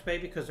hydroponics bay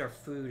because our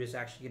food is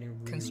actually getting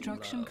really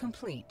Construction low.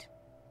 complete.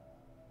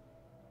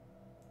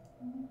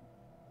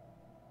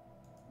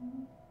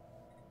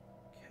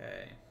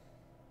 Okay.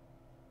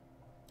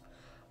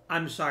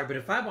 I'm sorry, but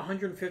if I have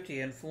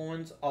 150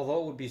 influence,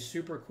 although it would be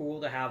super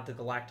cool to have the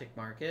Galactic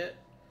market,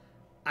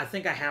 I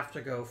think I have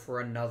to go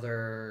for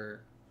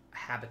another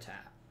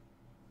habitat.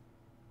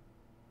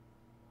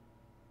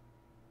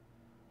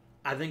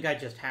 I think I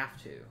just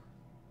have to.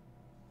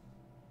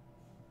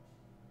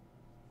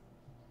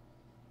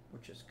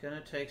 Which is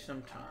gonna take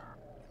some time.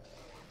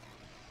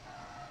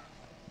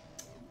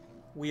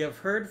 We have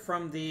heard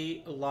from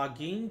the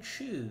Login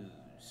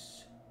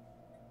Choose.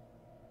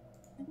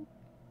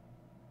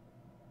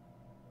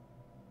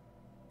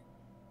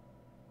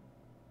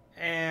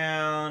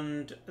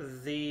 And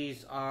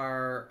these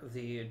are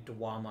the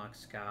Dwamok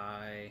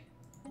Sky.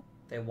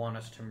 They want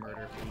us to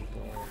murder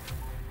people.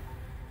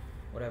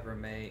 Whatever,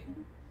 mate.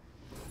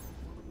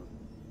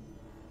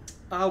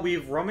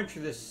 We've rummaged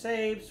through the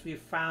safes. We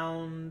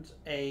found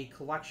a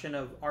collection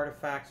of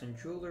artifacts and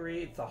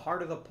jewelry. The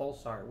Heart of the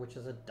Pulsar, which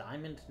is a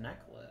diamond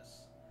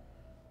necklace.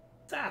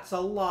 That's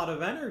a lot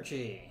of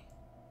energy.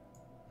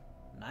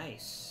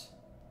 Nice.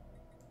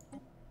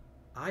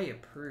 I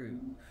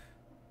approve.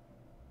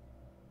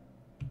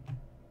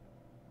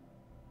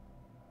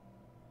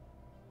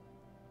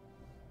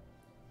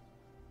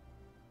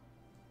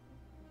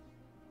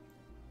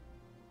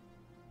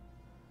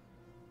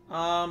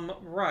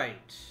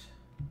 Right.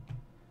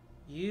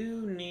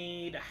 You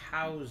need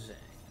housing.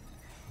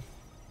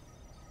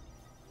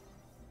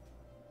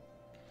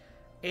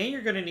 And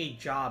you're gonna need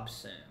jobs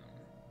soon.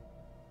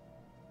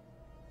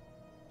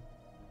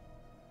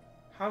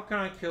 How can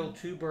I kill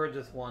two birds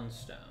with one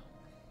stone?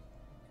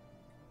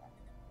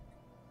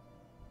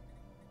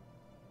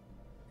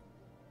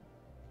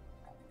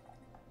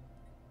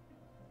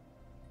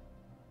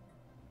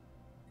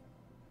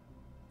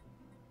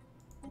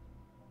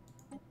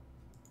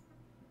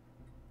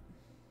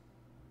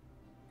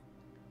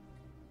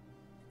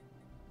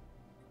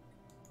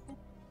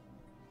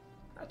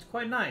 That's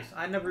quite nice.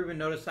 I never even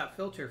noticed that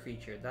filter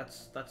feature.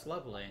 That's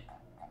lovely.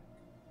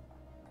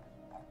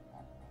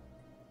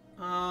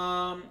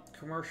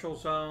 Commercial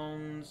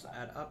zones,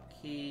 add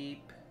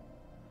upkeep.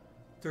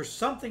 There's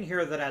something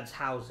here that adds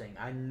housing.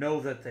 I know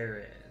that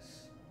there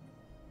is.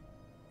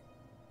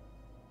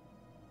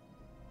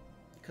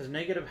 Because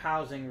negative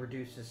housing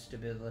reduces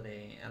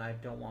stability, and I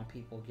don't want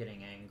people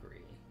getting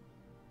angry.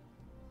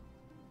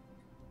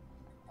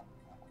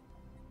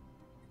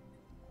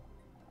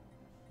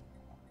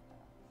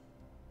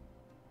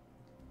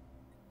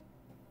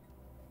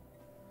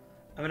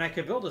 I mean, I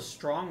could build a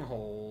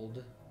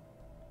stronghold.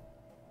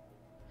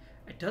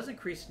 It does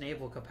increase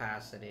naval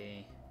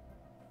capacity.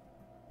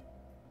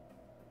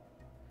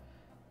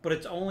 But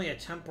it's only a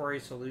temporary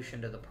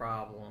solution to the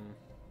problem.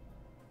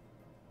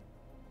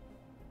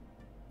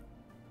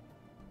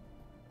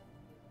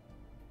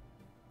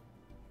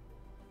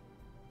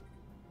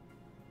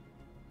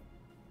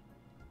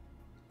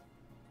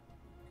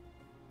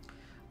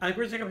 I think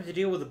we're going to have to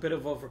deal with a bit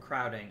of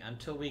overcrowding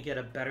until we get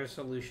a better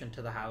solution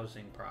to the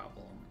housing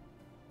problem.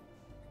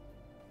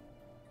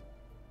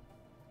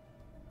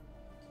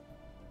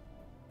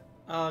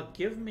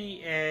 Give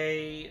me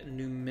a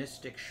new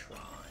mystic shrine.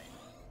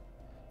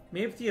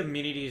 Maybe if the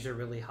amenities are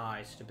really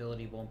high,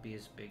 stability won't be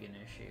as big an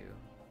issue.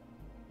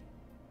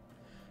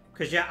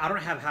 Because, yeah, I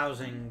don't have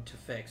housing to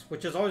fix,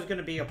 which is always going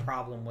to be a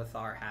problem with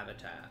our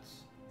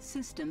habitats.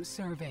 System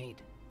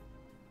surveyed.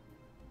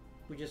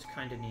 We just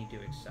kind of need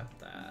to accept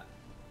that.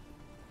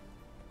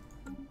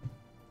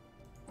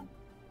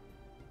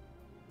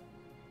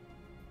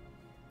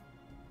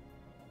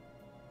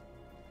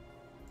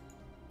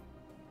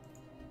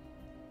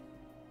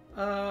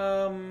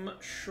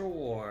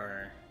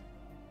 Sure.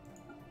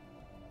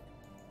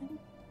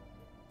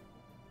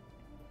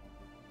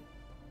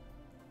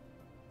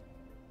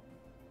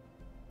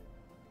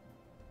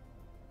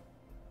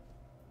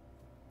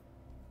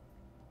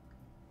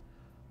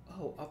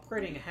 Oh,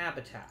 upgrading a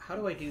habitat. How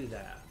do I do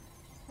that?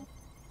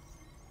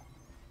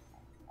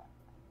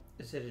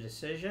 Is it a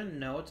decision?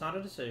 No, it's not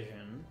a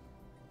decision.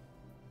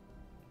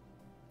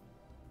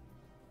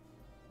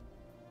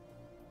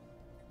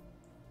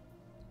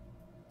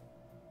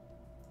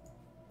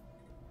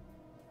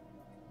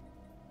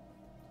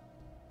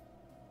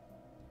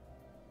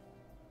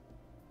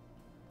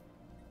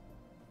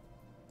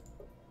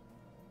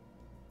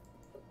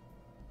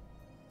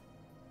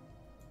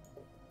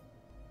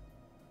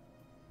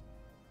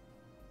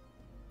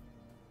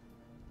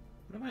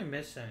 What am I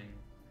missing?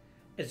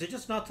 Is it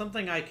just not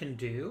something I can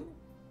do?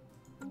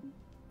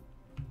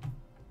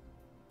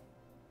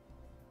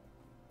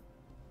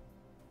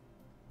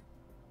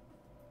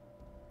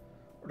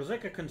 Or does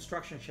like a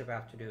construction ship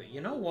have to do it? You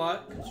know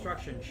what?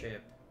 Construction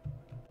ship.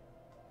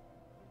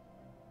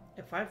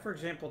 If I, for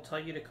example, tell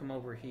you to come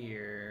over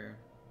here,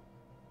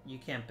 you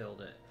can't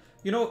build it.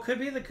 You know, it could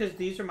be because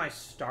these are my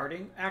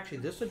starting... Actually,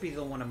 this would be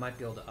the one I might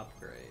be able to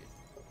upgrade.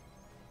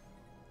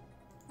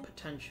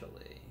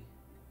 Potentially.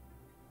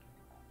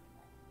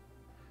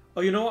 Oh,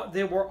 you know what?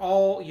 They were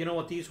all... You know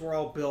what? These were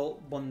all built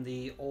when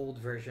the old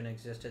version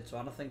existed, so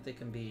I don't think they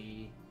can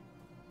be...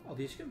 Oh,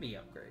 these can be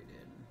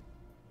upgraded.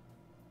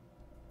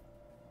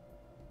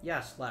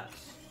 Yes,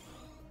 let's.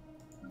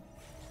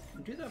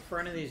 Do that for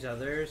any of these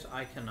others?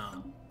 I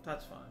cannot.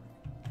 That's fine.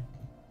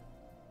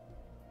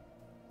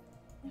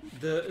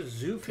 The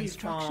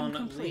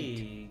Zufifon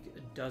League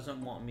doesn't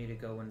want me to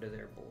go into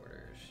their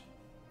borders.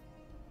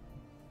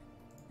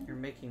 You're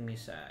making me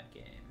sad,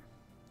 game.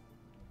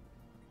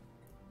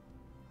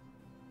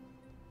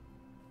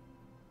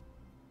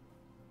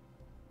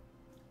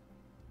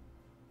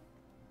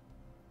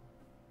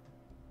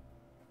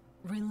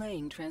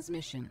 Relaying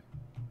transmission.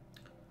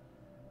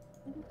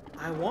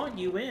 I want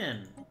you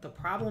in. The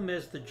problem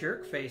is the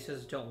jerk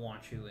faces don't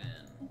want you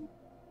in.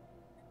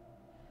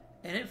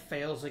 And it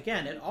fails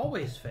again. It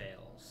always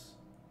fails.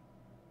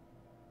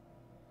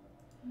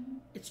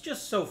 It's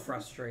just so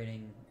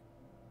frustrating.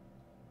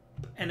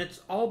 And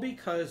it's all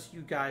because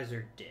you guys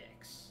are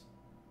dicks.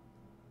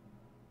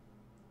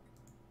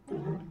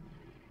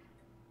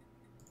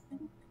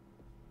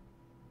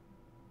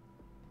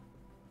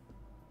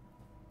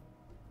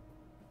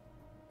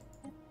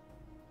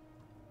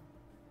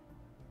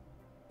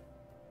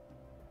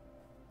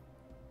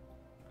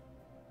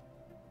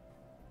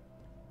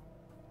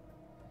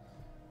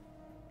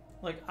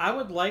 Like, I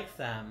would like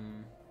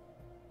them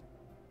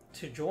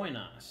to join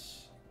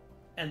us.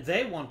 And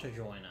they want to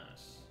join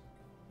us.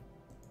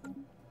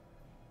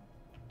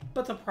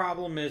 But the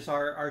problem is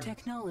our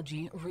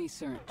technology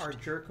research. Our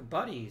jerk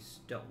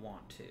buddies don't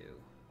want to.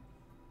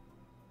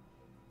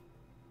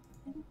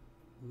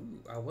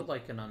 Ooh, I would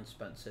like an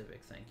unspent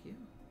civic, thank you.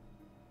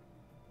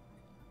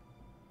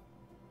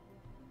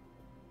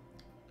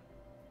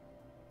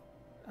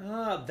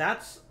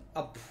 That's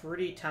a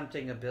pretty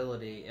tempting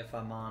ability, if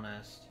I'm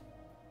honest.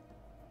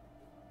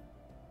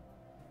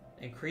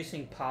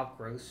 Increasing pop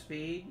growth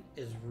speed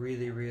is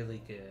really,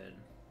 really good.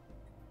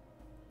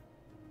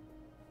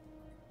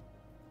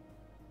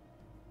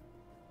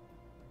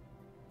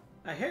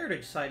 A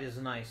heritage site is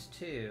nice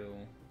too.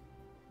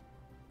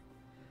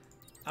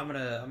 I'm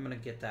gonna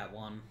get that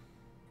one.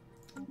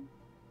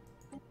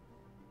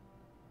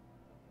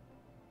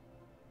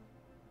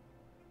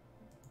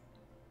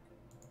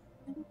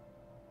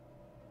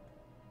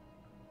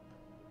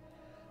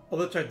 Oh,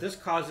 that's right. This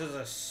causes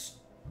a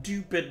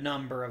stupid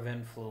number of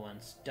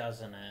influence,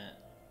 doesn't it?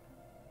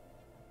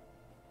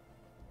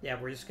 Yeah,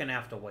 we're just gonna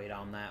have to wait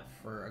on that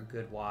for a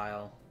good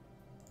while.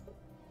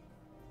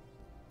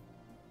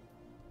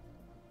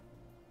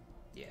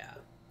 Yeah.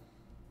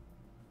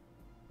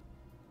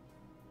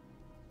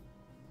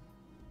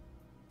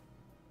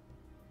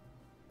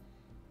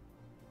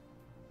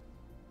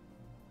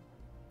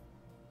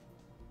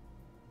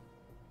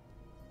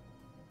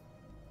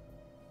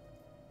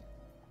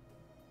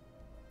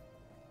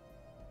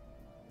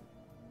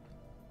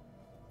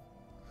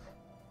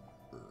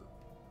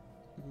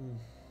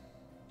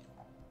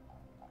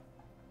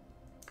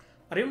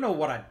 I don't even know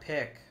what I'd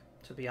pick,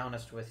 to be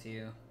honest with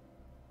you.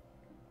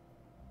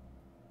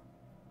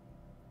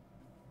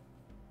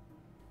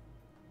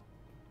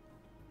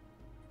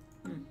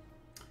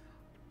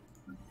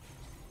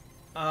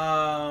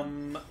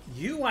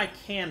 You I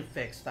can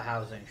fix the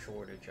housing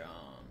shortage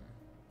on.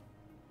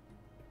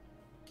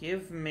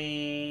 Give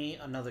me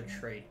another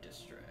trade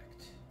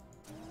district.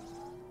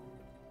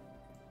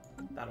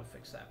 That'll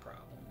fix that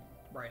problem.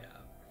 Right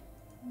up.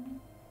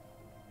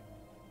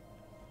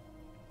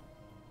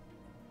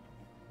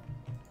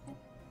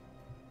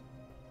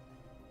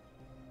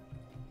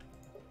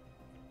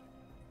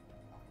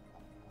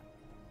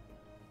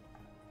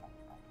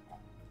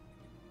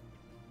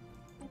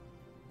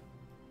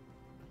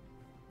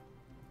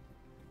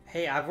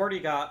 Hey, I've already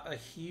got a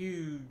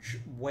huge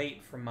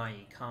weight from my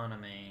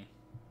economy.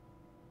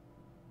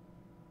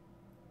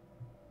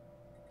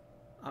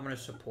 I'm going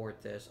to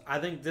support this. I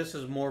think this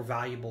is more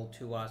valuable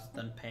to us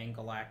than paying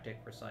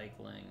Galactic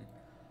recycling,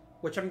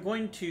 which I'm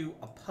going to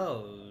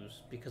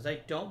oppose because I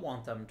don't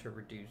want them to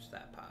reduce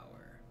that power.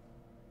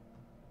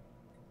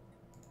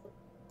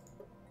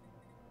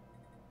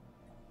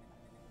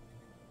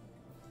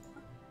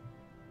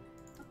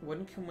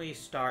 When can we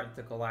start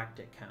the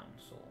Galactic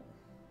Council?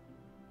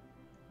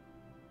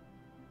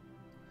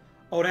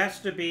 Oh, it has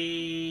to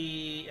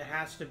be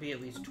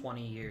at least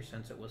 20 years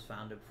since it was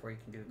founded before you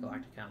can do a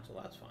Galactic Council.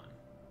 That's fine.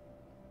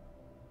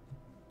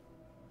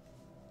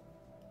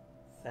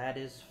 That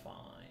is fine.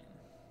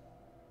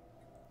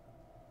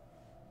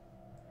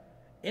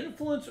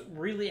 Influence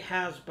really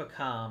has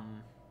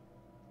become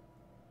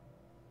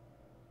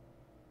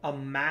a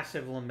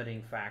massive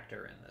limiting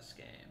factor in this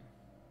game.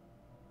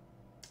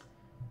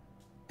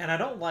 And I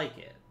don't like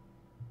it.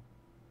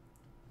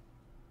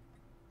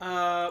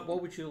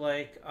 What would you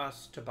like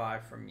us to buy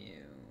from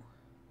you?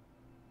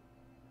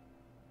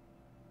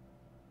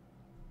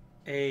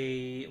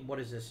 What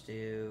does this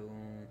do?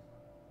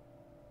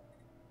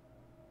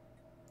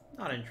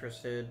 Not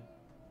interested,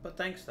 but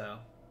thanks though.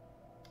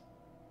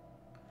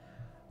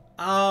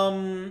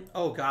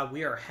 Oh god,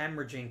 we are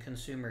hemorrhaging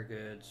consumer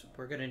goods.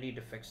 We're gonna need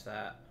to fix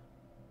that.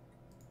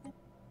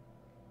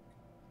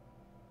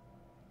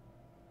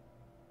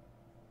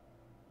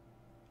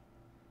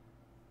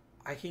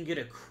 I can get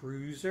a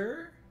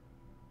cruiser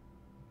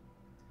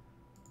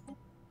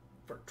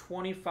for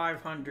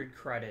 2,500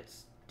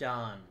 credits.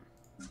 Done.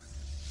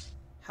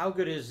 How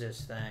good is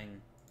this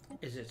thing?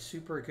 Is it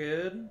super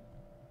good?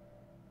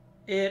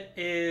 It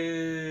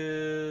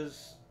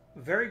is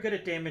very good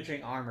at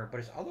damaging armor, but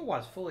it's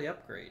otherwise fully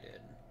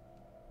upgraded.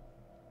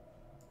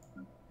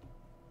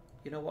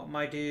 You know what,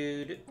 my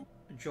dude?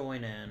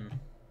 Join in.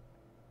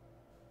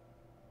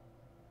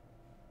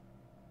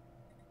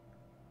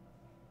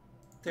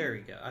 There we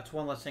go. That's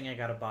one less thing I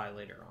gotta buy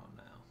later on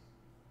now,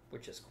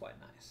 which is quite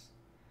nice.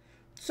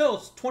 So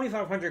it's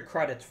 2,500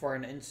 credits for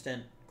an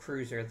instant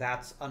cruiser.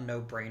 That's a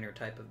no-brainer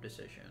type of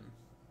decision.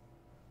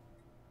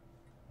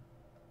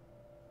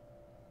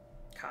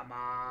 Come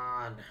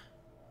on.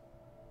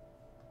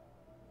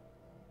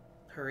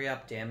 Hurry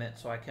up, damn it,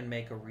 so I can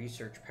make a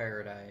research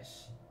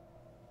paradise.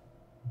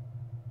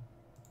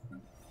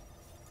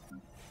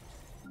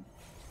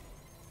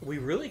 We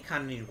really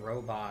kind of need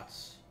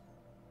robots.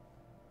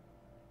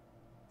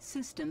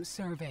 System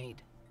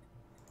surveyed.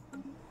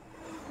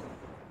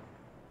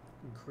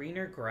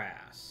 Greener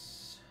grass.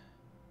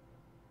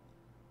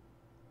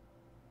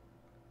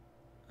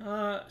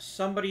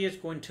 Somebody is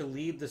going to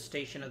leave the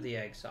Station of the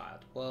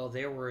Exiled. Well,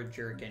 they were a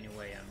jerk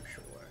anyway, I'm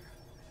sure.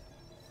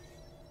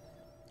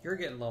 You're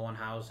getting low on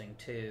housing,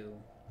 too.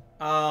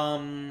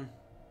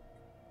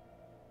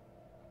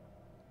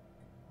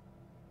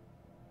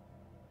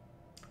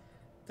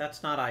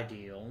 That's not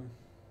ideal.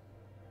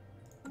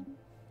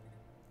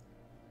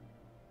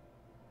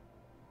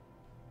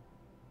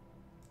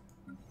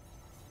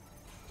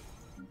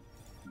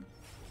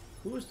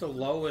 Who's the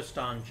lowest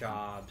on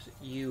jobs?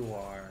 You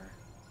are.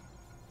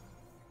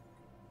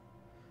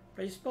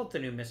 But I just built the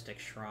new Mystic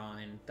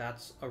Shrine.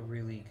 That's a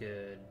really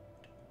good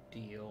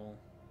deal.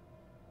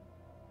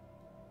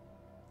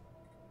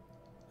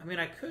 I mean,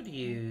 I could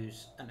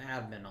use an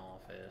admin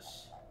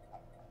office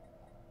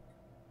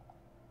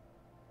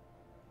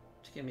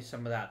to give me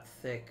some of that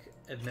thick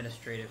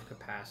administrative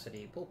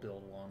capacity. We'll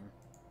build one.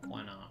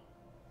 Why not?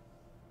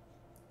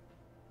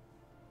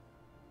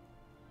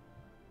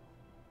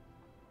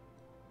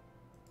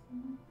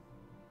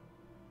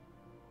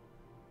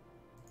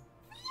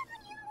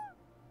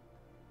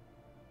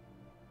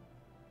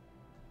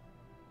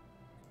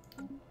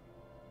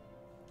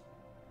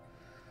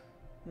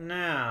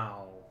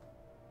 Now,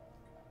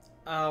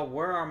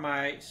 where are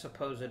my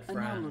supposed friends?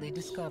 Anomaly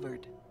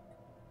discovered.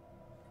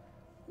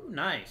 Ooh,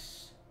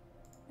 nice.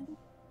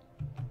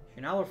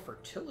 You're now a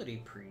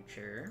fertility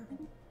preacher.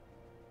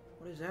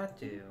 What does that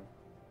do?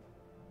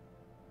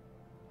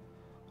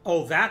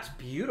 Oh, that's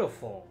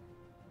beautiful.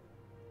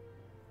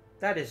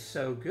 That is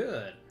so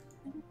good.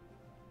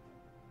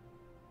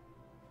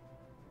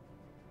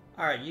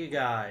 Alright, you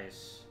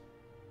guys.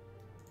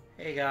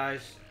 Hey,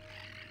 guys.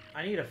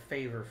 I need a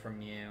favor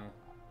from you.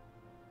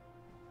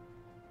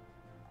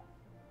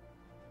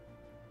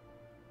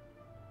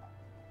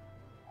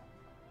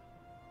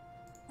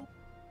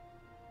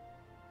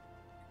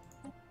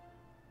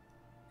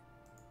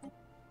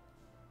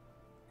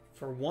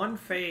 For one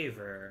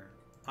favor,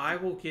 I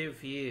will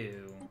give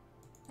you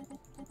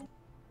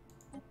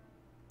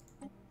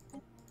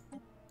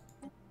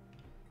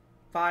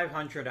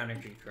 500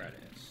 energy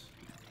credits.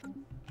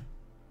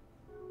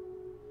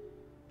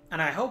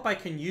 And I hope I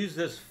can use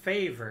this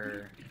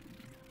favor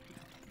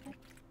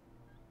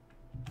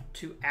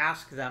to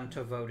ask them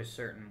to vote a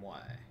certain way.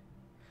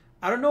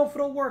 I don't know if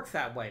it'll work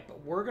that way,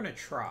 but we're gonna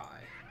try.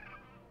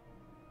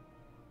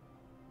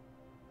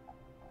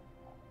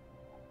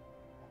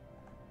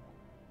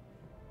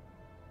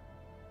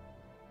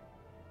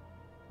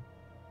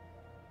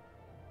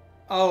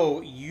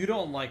 Oh, you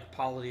don't like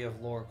Polity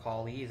of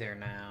Lorcall either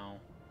now.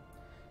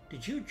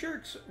 Did you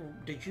jerks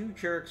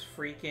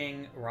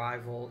freaking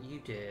rival?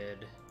 You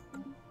did.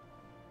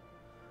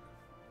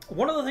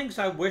 One of the things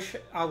I wish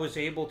I was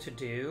able to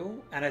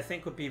do, and I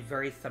think would be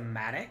very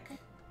thematic,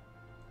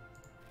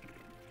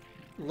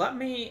 let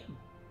me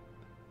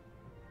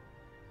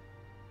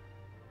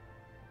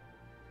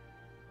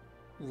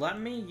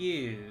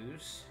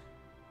use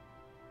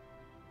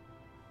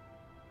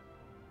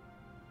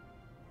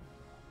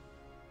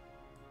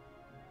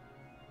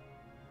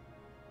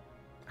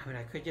I mean,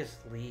 I could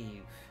just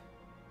leave.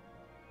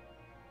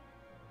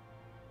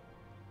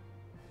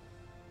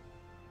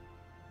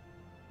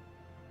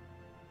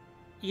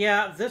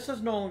 Yeah, this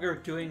is no longer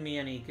doing me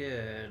any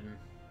good.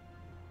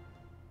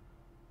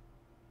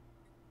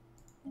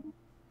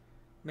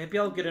 Maybe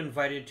I'll get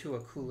invited to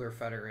a cooler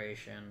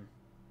federation.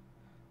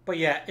 But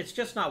yeah, it's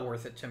just not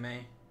worth it to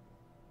me.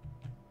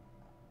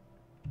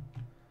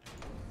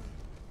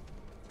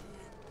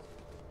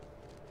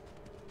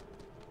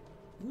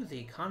 Ooh,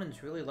 the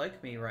Econans really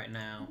like me right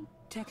now.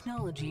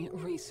 Technology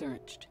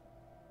researched.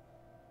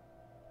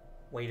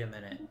 Wait a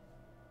minute.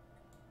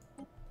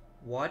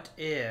 What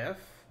if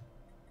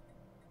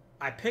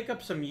I pick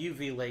up some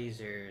UV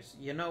lasers?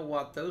 You know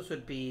what? Those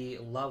would be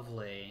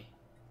lovely.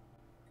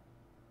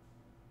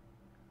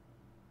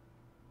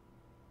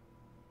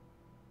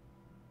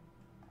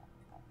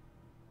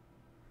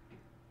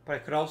 But I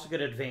could also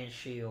get advanced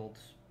shields.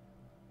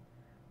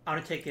 I'm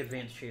gonna take the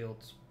advanced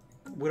shields.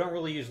 We don't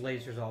really use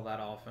lasers all that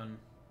often.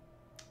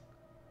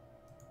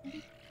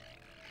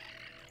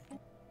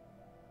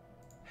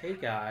 Hey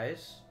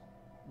guys,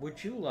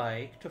 would you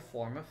like to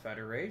form a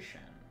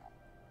federation?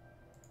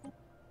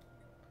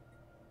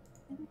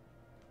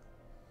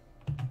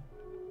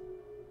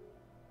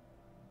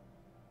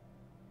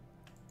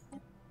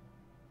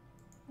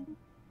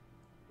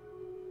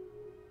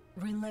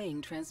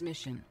 Relaying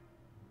transmission.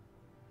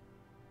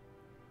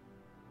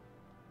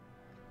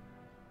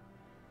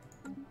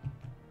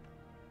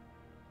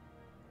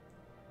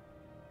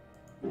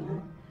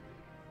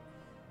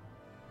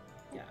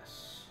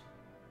 Yes.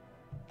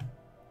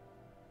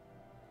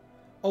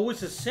 Oh,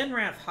 it's a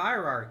Sinrath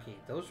hierarchy.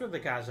 Those were the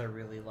guys I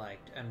really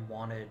liked and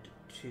wanted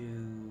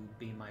to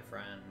be my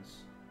friends.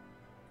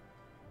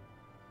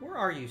 Where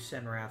are you,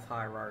 Sinrath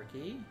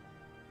hierarchy?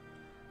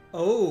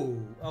 Oh,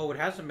 it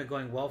hasn't been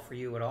going well for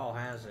you at all,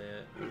 has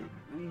it?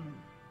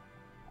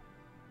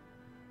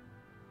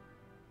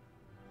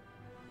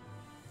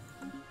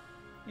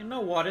 You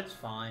know what? It's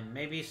fine.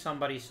 Maybe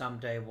somebody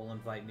someday will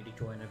invite me to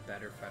join a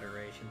better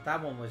federation.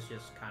 That one was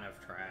just kind of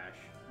trash.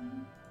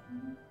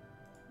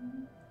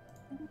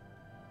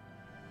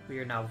 We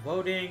are now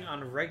voting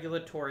on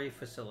regulatory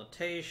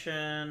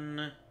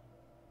facilitation.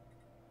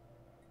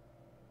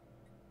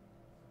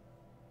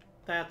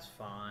 That's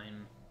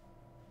fine.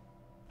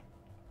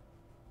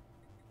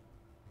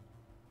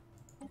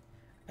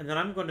 And then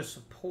I'm going to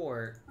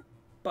support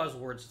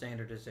buzzword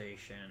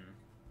standardization.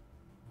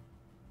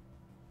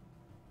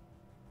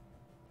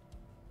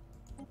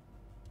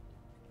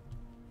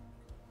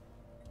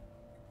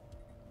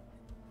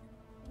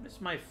 What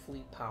is my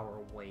fleet power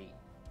weight?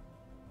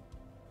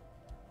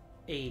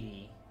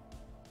 80.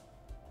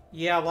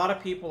 Yeah, a lot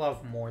of people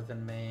have more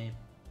than me.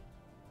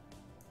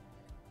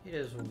 It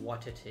is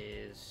what it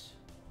is.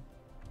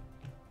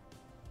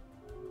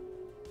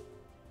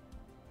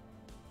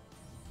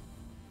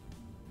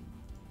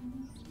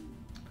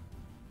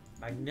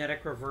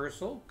 Magnetic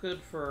reversal,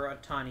 good for a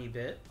tiny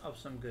bit of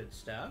some good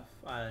stuff.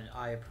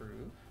 I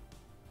approve.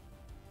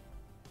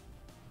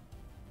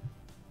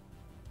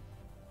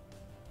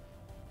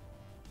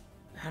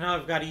 And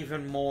I've got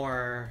even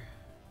more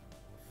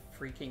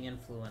freaking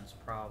influence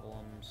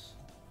problems.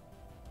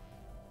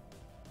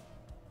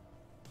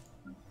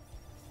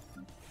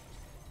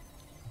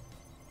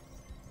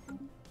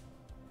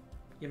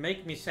 You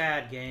make me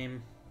sad,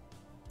 game.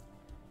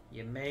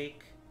 You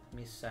make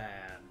me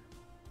sad.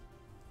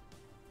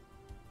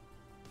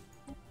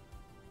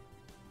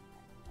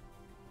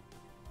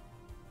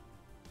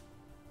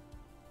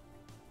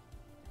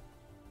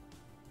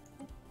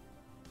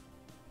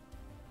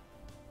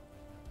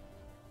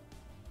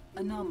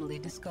 Anomaly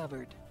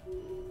discovered.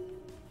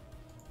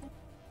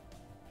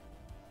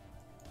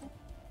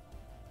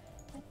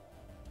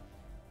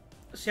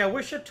 See, I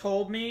wish it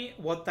told me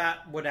what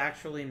that would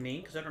actually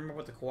mean, because I don't remember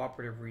what the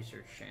Cooperative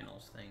Research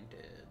Channels thing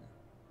did.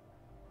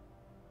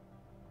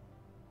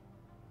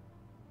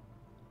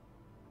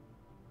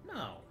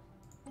 No.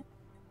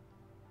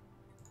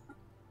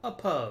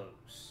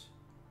 Oppose.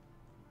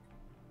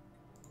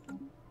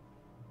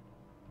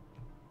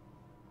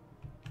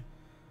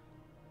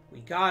 We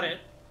got it.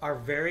 Our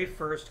very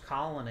first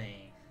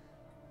colony.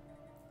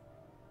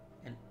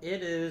 And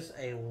it is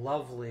a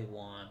lovely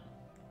one.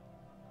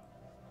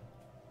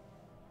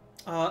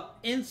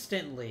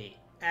 Instantly,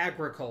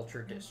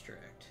 agriculture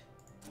district.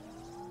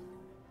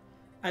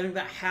 I think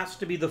that has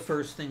to be the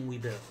first thing we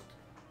build.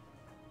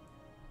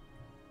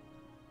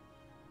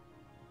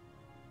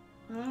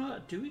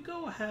 Do we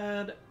go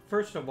ahead?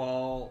 First of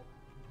all...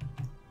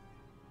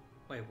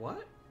 Wait,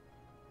 what?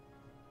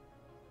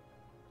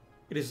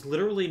 It is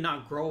literally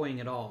not growing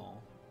at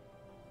all.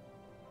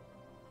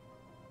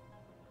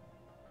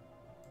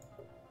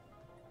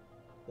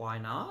 Why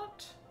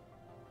not?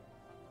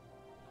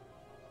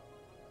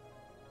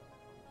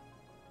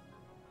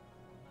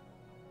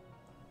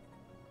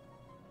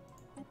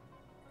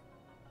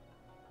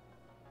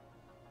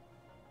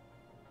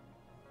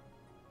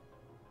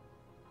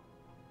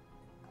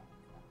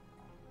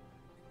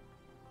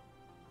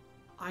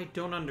 I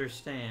don't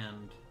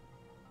understand.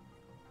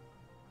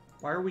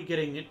 Why are we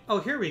getting it? Oh,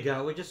 here we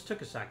go. It just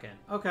took a second.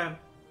 Okay.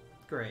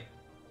 Great.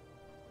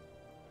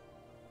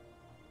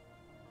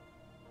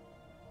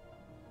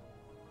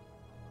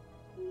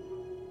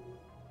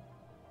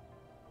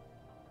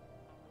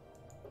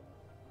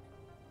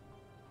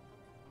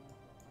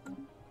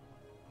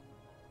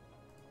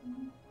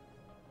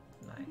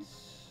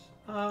 Nice.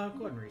 Go ahead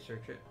and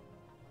research it.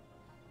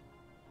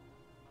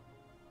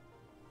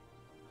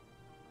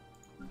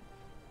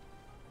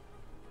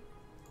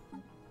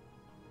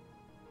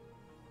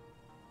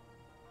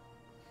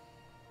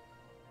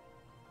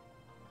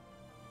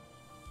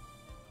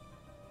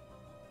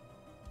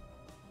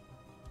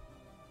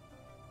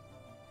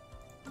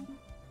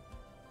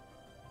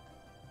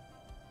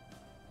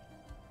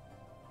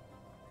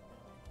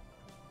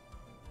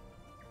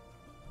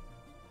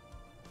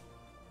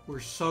 We're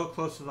so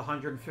close to the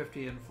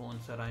 150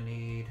 influence that I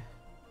need.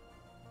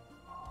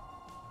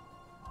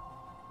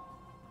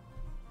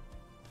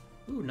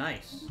 Ooh,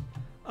 nice.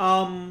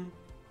 I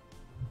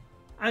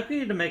think we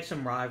need to make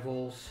some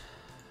rivals.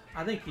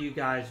 I think you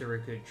guys are a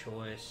good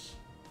choice.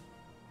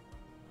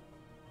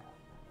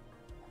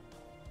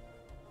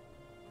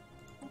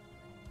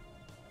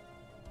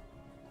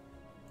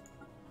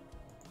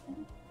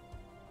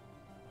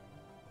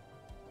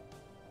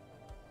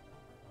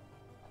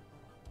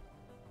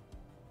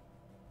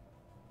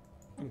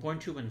 I'm going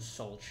to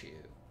insult you.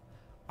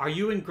 Are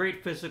you in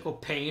great physical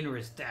pain, or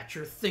is that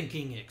your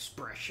thinking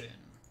expression?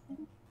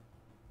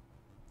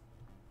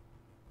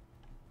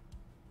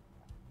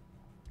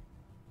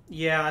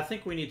 Yeah, I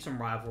think we need some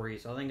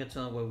rivalries. I think it's the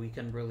only way we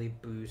can really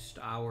boost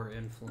our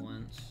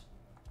influence.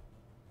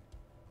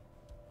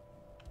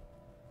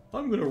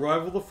 I'm gonna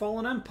rival the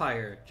Fallen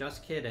Empire.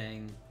 Just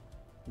kidding.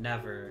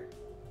 Never.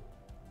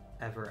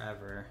 Ever,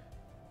 ever.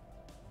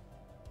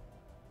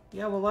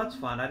 Yeah, well, that's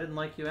fine. I didn't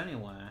like you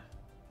anyway.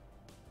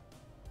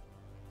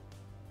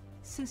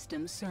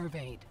 System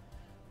surveyed.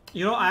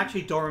 You know, I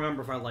actually don't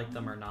remember if I liked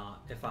them or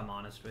not, if I'm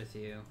honest with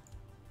you.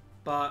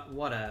 But,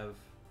 whatever.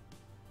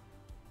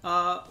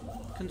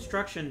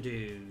 Construction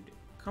dude.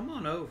 Come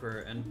on over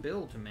and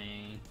build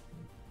me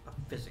a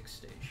physics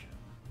station.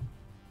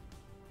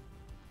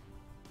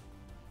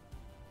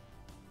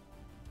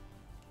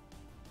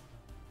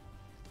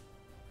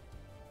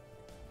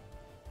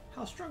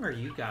 How strong are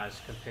you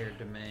guys compared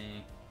to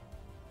me?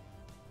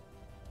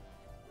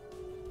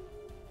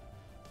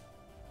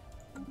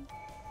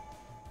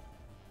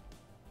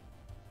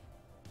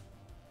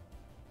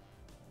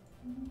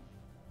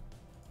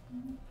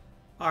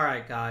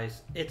 Alright,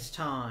 guys, it's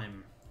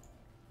time.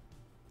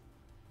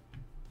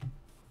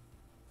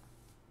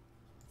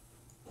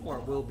 Or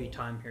it will be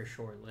time here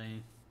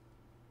shortly.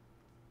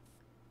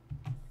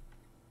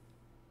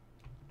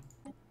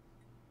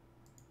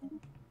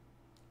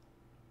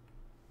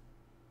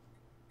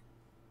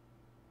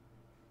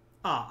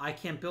 Ah, I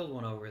can't build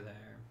one over there.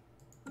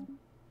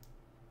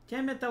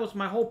 Damn it, that was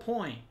my whole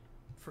point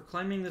for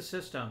claiming the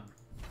system.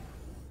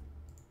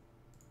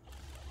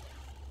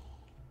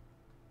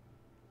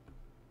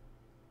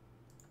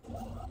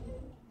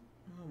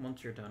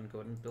 Once you're done, go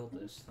ahead and build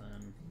this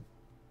then.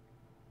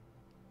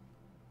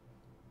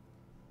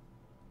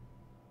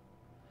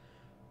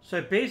 So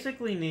I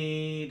basically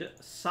need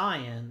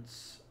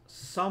science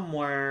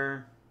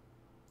somewhere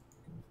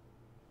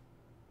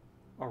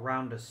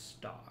around a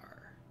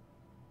star.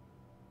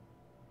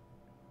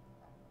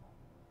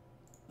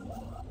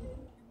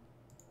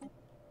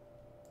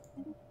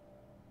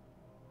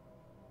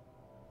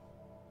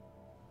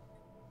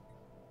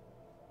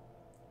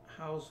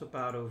 How's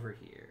about over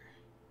here?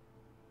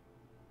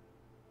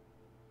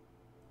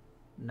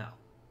 No.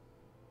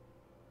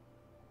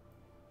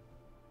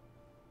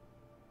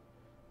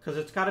 Because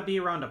it's got to be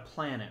around a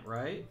planet,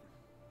 right?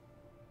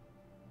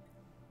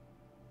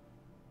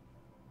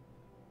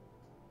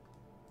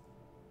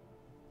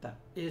 That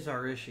is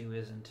our issue,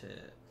 isn't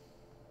it?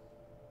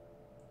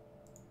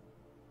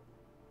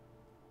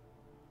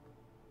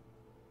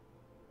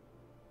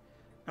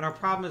 And our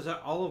problem is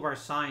that all of our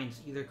science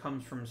either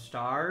comes from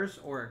stars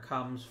or it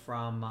comes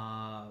from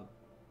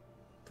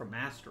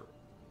asteroids.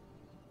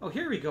 Oh,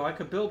 here we go. I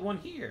could build one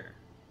here.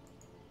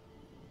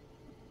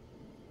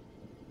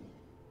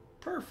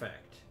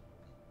 Perfect.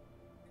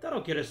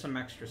 That'll get us some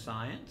extra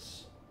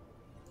science.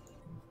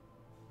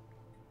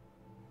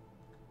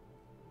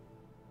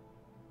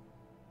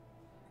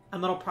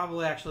 And that'll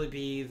probably actually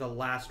be the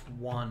last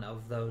one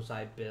of those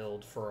I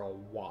build for a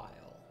while.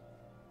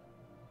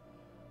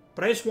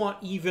 But I just want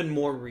even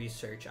more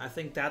research. I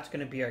think that's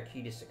going to be our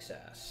key to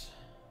success.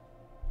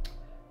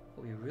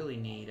 What we really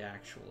need,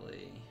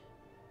 actually,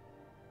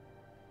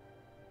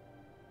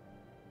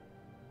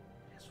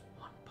 is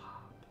one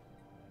pop.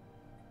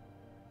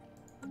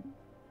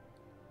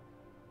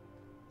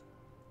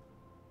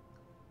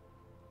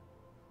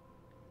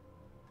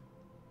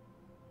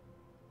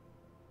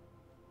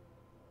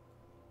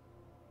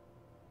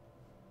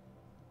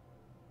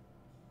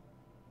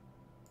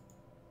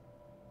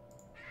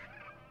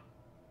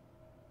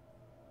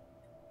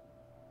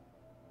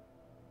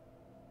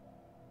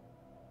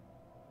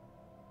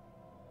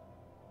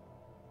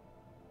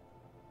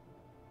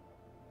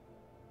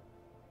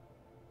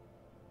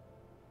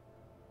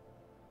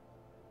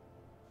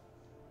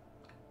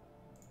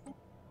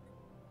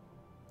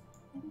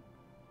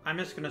 I'm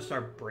just gonna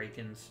start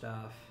breaking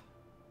stuff.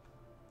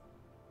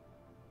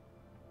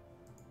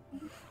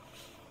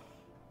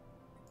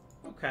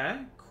 Okay,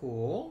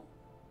 cool.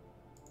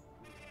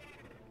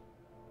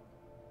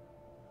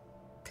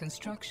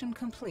 Construction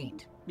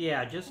complete.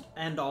 Yeah, just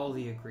end all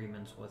the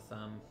agreements with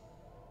them.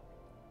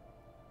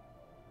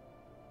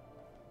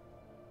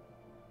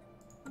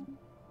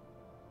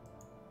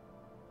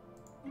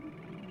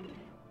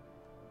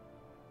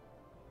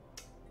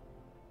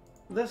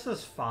 This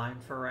is fine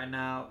for right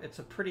now. It's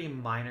a pretty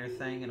minor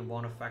thing and it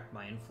won't affect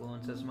my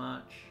influence as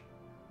much.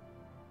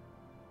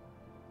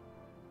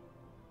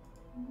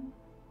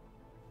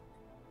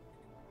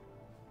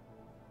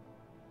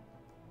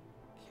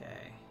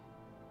 Okay.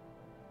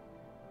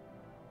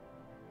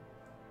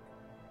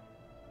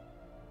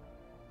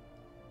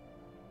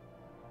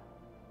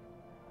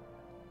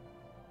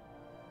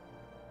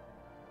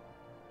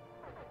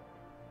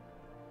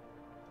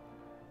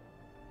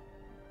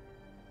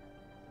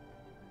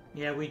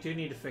 Yeah, we do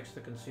need to fix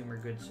the consumer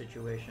goods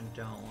situation,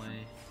 don't we?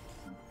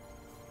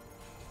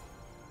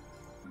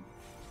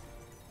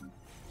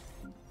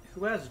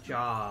 Who has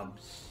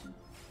jobs?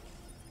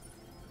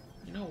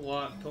 You know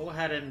what? Go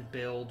ahead and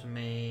build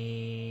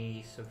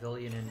me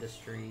civilian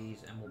industries,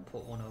 and we'll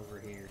put one over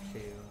here,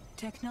 too.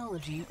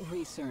 Technology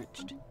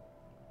researched.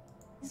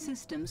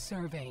 System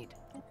surveyed.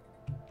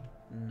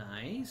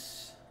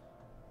 Nice.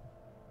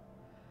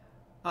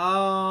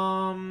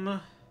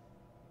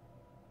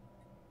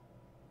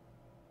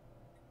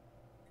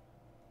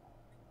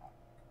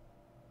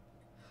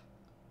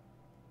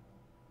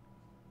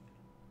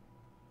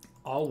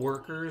 All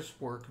workers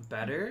work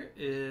better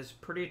is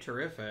pretty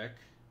terrific.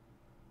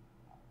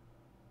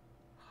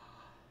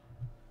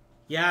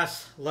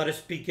 Yes, let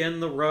us begin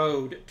the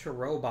road to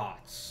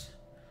robots.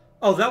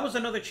 Oh, that was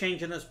another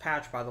change in this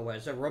patch, by the way,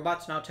 is that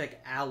robots now take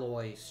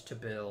alloys to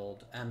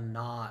build and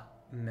not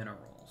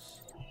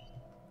minerals.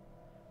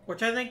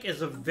 Which I think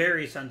is a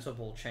very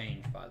sensible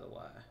change, by the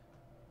way.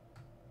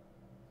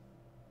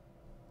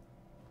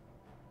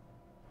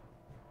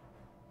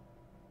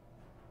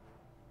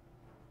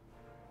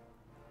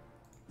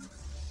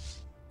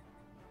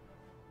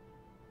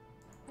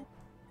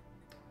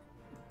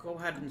 Go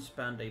ahead and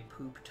spend a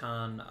poop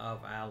ton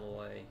of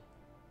alloy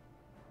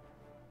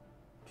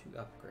to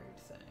upgrade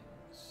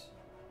things.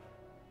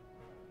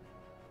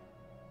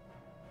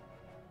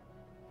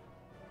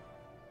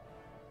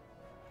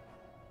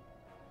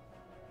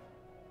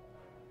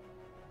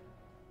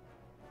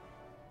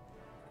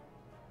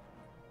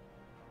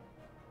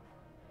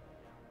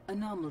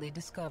 Anomaly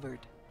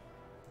discovered.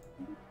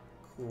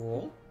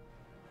 Cool.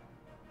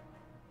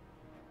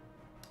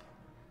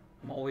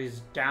 I'm always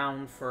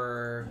down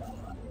for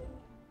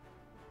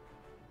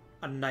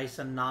a nice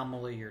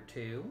anomaly or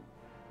two.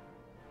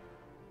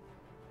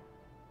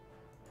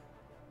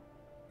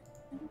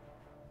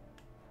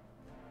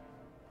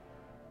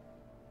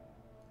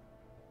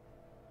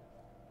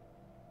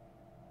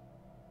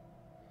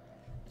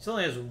 It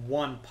only has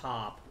one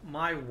pop.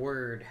 My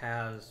word,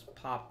 has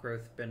pop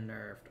growth been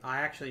nerfed. I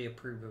actually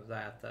approve of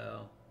that,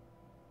 though.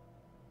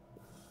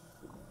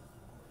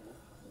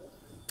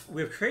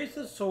 We have traced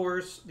the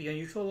source, the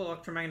unusual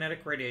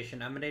electromagnetic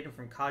radiation emanating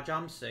from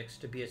Kajam 6,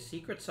 to be a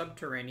secret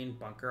subterranean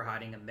bunker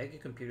hiding a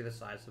megacomputer the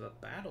size of a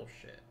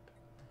battleship.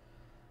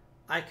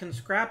 I can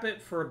scrap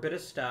it for a bit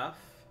of stuff.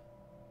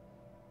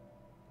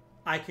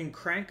 I can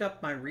crank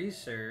up my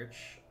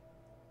research.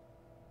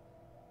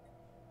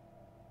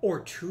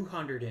 Or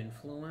 200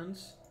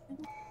 influence.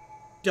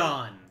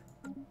 Done.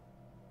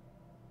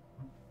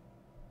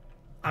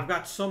 I've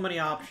got so many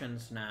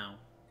options now.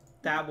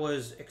 That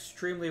was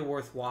extremely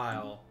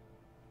worthwhile.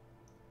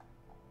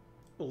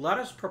 let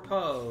us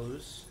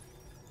propose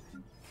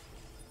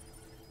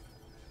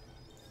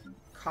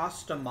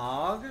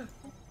Costamog.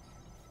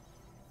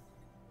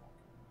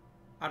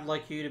 I'd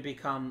like you to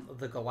become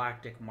the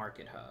Galactic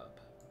Market Hub.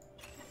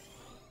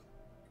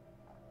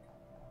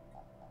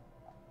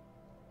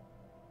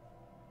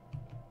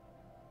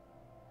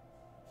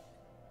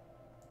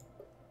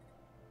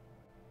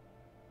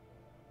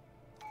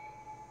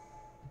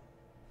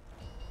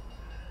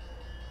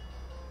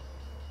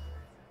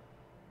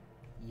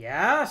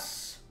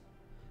 Yes!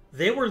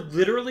 They were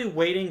literally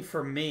waiting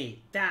for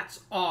me.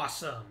 That's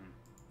awesome.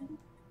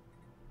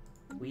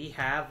 We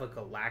have a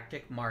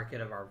galactic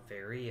market of our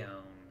very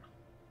own.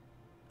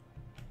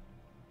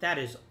 That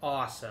is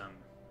awesome.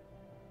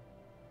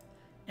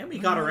 And we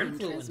got our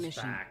influence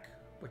back,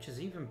 which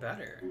is even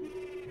better.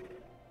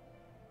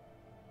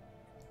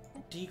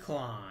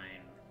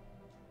 Decline.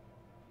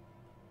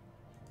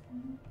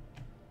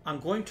 I'm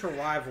going to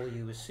rival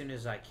you as soon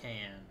as I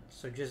can,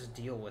 so just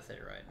deal with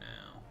it right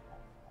now.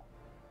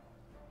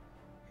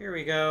 Here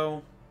we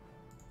go.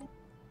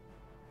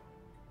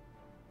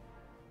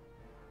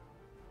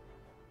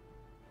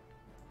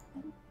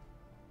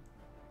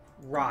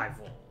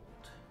 Rivaled.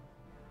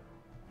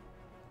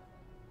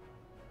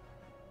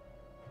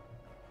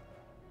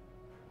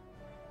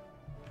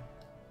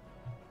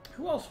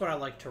 Who else would I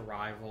like to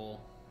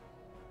rival?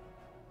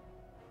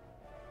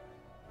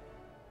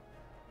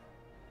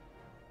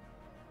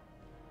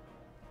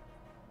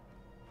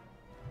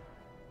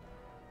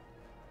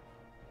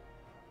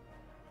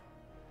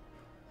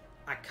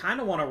 I kind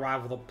of want to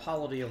rival the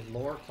polity of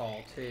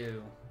Lorcall,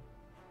 too.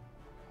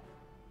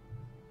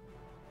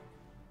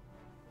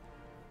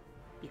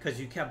 Because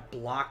you kept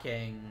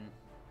blocking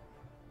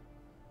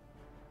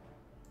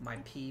my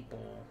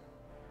people.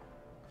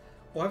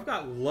 Well, I've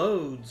got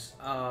loads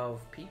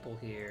of people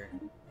here.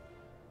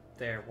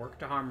 There, work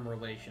to harm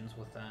relations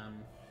with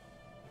them.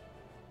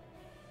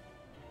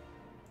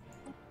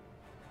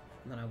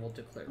 And then I will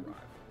declare rival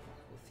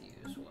with you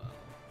as well.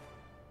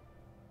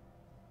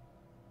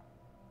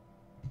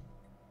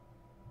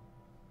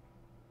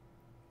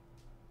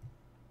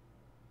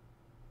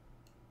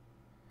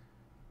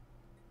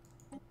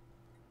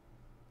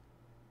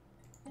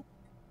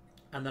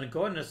 And then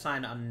go ahead and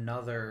assign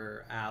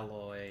another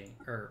envoy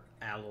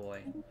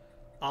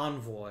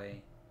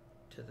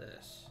to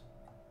this.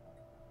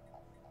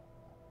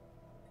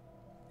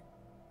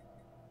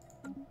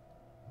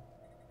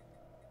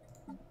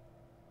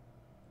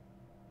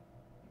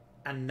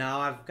 And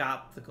now I've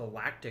got the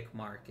galactic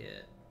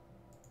market.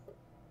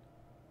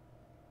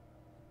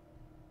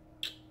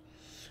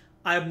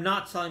 I'm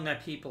not selling my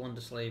people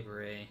into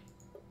slavery.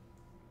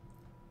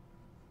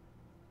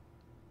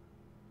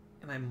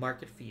 And my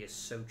market fee is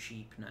so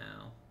cheap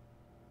now.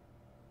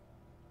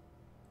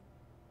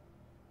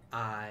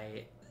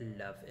 I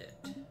love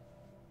it.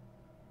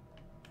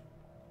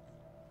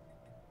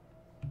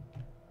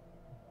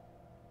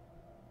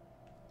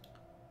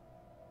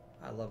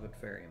 I love it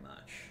very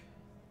much.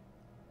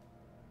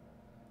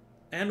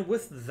 And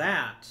with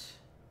that,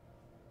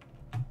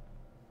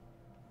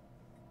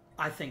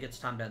 I think it's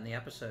time to end the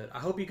episode. I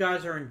hope you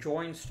guys are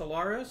enjoying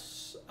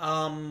Stellaris.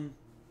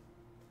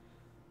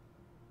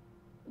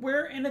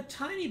 We're in a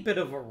tiny bit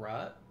of a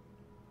rut.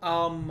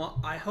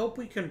 I hope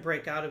we can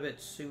break out of it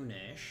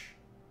soonish.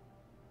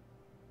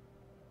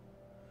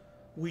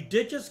 We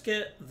did just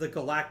get the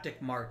galactic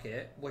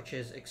market, which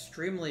is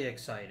extremely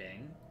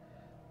exciting.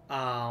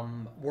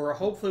 We're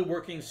hopefully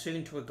working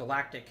soon to a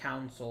galactic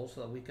council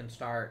so that we can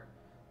start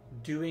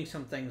doing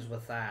some things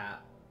with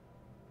that.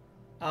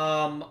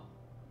 And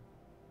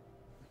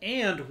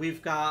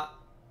we've got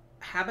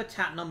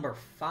habitat number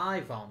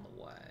 5 on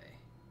the way,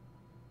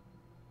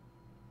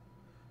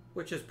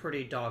 which is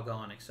pretty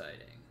doggone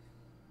exciting.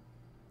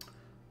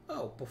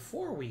 Oh,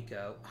 before we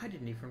go, I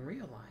didn't even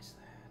realize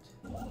that.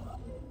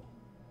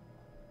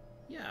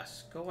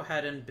 Yes, go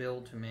ahead and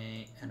build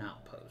me an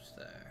outpost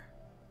there.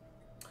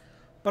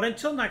 But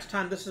until next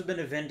time, this has been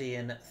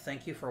Avindian.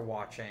 Thank you for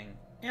watching,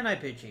 and I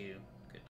bid you